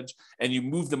percentage, and you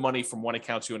move the money from one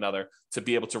account to another to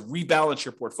be able to rebalance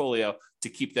your portfolio to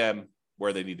keep them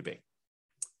where they need to be.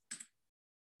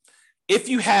 If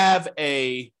you have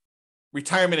a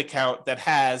retirement account that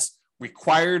has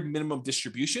required minimum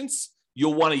distributions,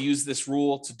 you'll want to use this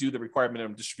rule to do the required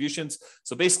minimum distributions.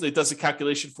 So basically it does a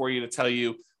calculation for you to tell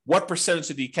you what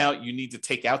percentage of the account you need to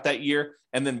take out that year,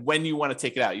 and then when you want to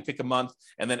take it out. You pick a month,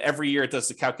 and then every year it does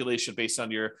the calculation based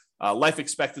on your life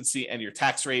expectancy and your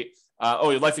tax rate.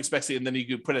 Your life expectancy, and then you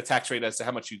could put a tax rate as to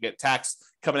how much you get taxed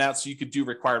coming out, so you could do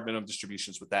required minimum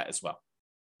distributions with that as well.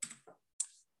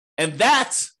 And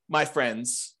that, my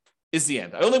friends, is the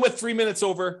end. I only went 3 minutes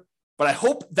over, but I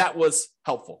hope that was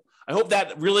helpful. I hope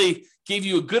that really gave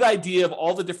you a good idea of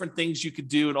all the different things you could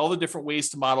do and all the different ways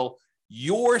to model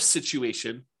your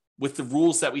situation with the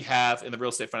rules that we have in the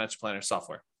Real Estate Financial Planner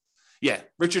software. Yeah,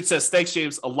 Richard says, thanks,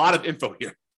 James. A lot of info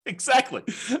here. Exactly.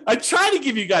 I try to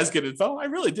give you guys good info. I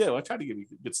really do. I try to give you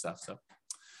good stuff. So,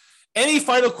 any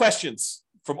final questions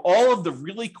from all of the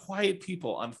really quiet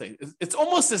people on things? It's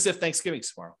almost as if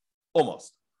Thanksgiving's tomorrow.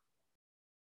 Almost.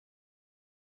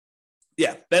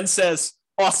 Yeah, Ben says,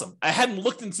 awesome. I hadn't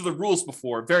looked into the rules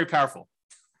before. Very powerful.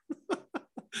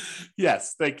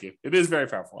 Yes, thank you. It is very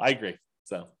powerful. I agree.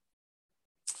 So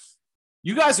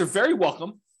you guys are very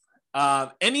welcome.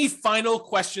 Any final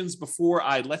questions before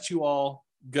I let you all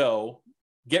go?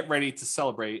 Get ready to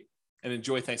celebrate and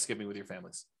enjoy Thanksgiving with your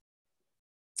families.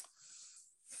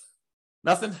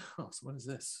 Nothing? Oh, so what is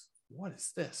this? What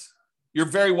is this? You're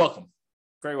very welcome.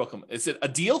 Very welcome. Is it a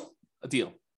deal? A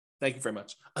deal. Thank you very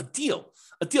much. A deal.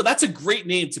 A deal. That's a great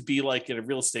name to be like in a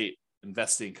real estate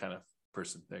investing kind of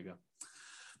person. There you go.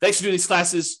 Thanks for doing these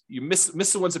classes. You miss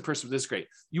the ones in person. This is great.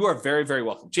 You are very, very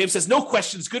welcome. James says, no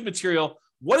questions, good material.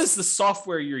 What is the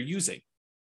software you're using?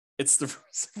 It's the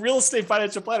Real Estate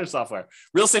Financial Planner software,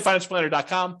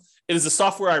 realestatefinancialplanner.com. It is the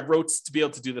software I wrote to be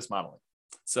able to do this modeling.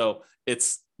 So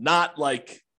it's not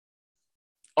like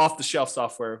off-the-shelf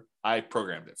software. I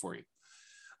programmed it for you.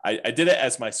 I did it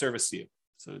as my service to you.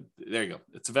 So there you go.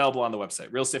 It's available on the website,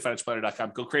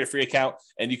 realestatefinancialplanner.com. Go create a free account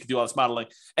and you can do all this modeling.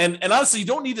 And honestly, you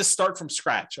don't need to start from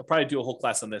scratch. I'll probably do a whole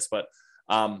class on this, but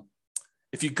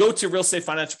if you go to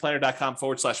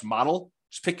realestatefinancialplanner.com/model,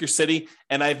 just pick your city.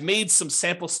 And I've made some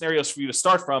sample scenarios for you to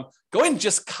start from. Go ahead and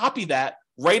just copy that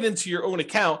right into your own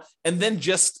account and then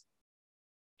just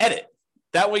edit.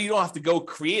 That way you don't have to go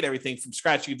create everything from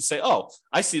scratch. You can say, oh,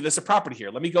 I see there's a property here.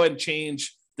 Let me go ahead and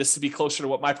change this to be closer to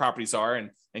what my properties are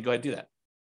and go ahead and do that.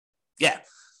 Yeah.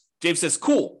 James says,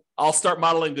 cool. I'll start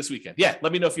modeling this weekend. Yeah.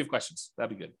 Let me know if you have questions.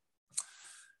 That'd be good.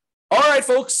 All right,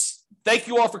 folks. Thank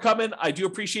you all for coming. I do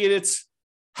appreciate it.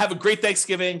 Have a great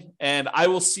Thanksgiving, and I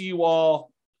will see you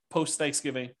all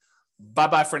post-Thanksgiving.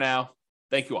 Bye-bye for now.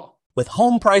 Thank you all. With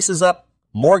home prices up,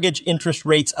 mortgage interest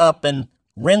rates up, and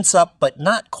rents up, but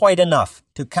not quite enough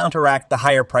to counteract the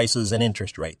higher prices and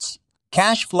interest rates.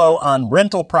 Cash flow on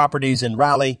rental properties in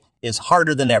Raleigh is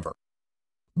harder than ever.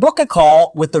 Book a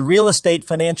call with the Real Estate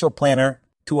Financial Planner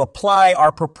to apply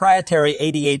our proprietary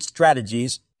 88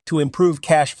 strategies to improve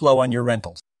cash flow on your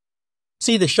rentals.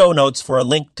 See the show notes for a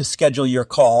link to schedule your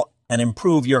call and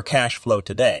improve your cash flow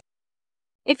today.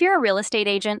 If you're a real estate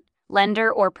agent,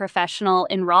 lender, or professional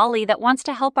in Raleigh that wants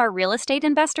to help our real estate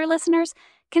investor listeners,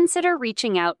 consider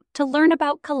reaching out to learn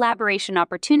about collaboration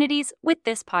opportunities with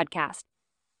this podcast.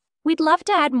 We'd love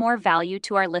to add more value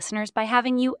to our listeners by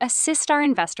having you assist our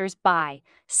investors buy,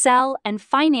 sell, and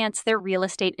finance their real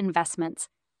estate investments.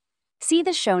 See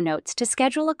the show notes to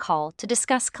schedule a call to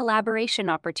discuss collaboration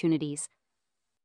opportunities.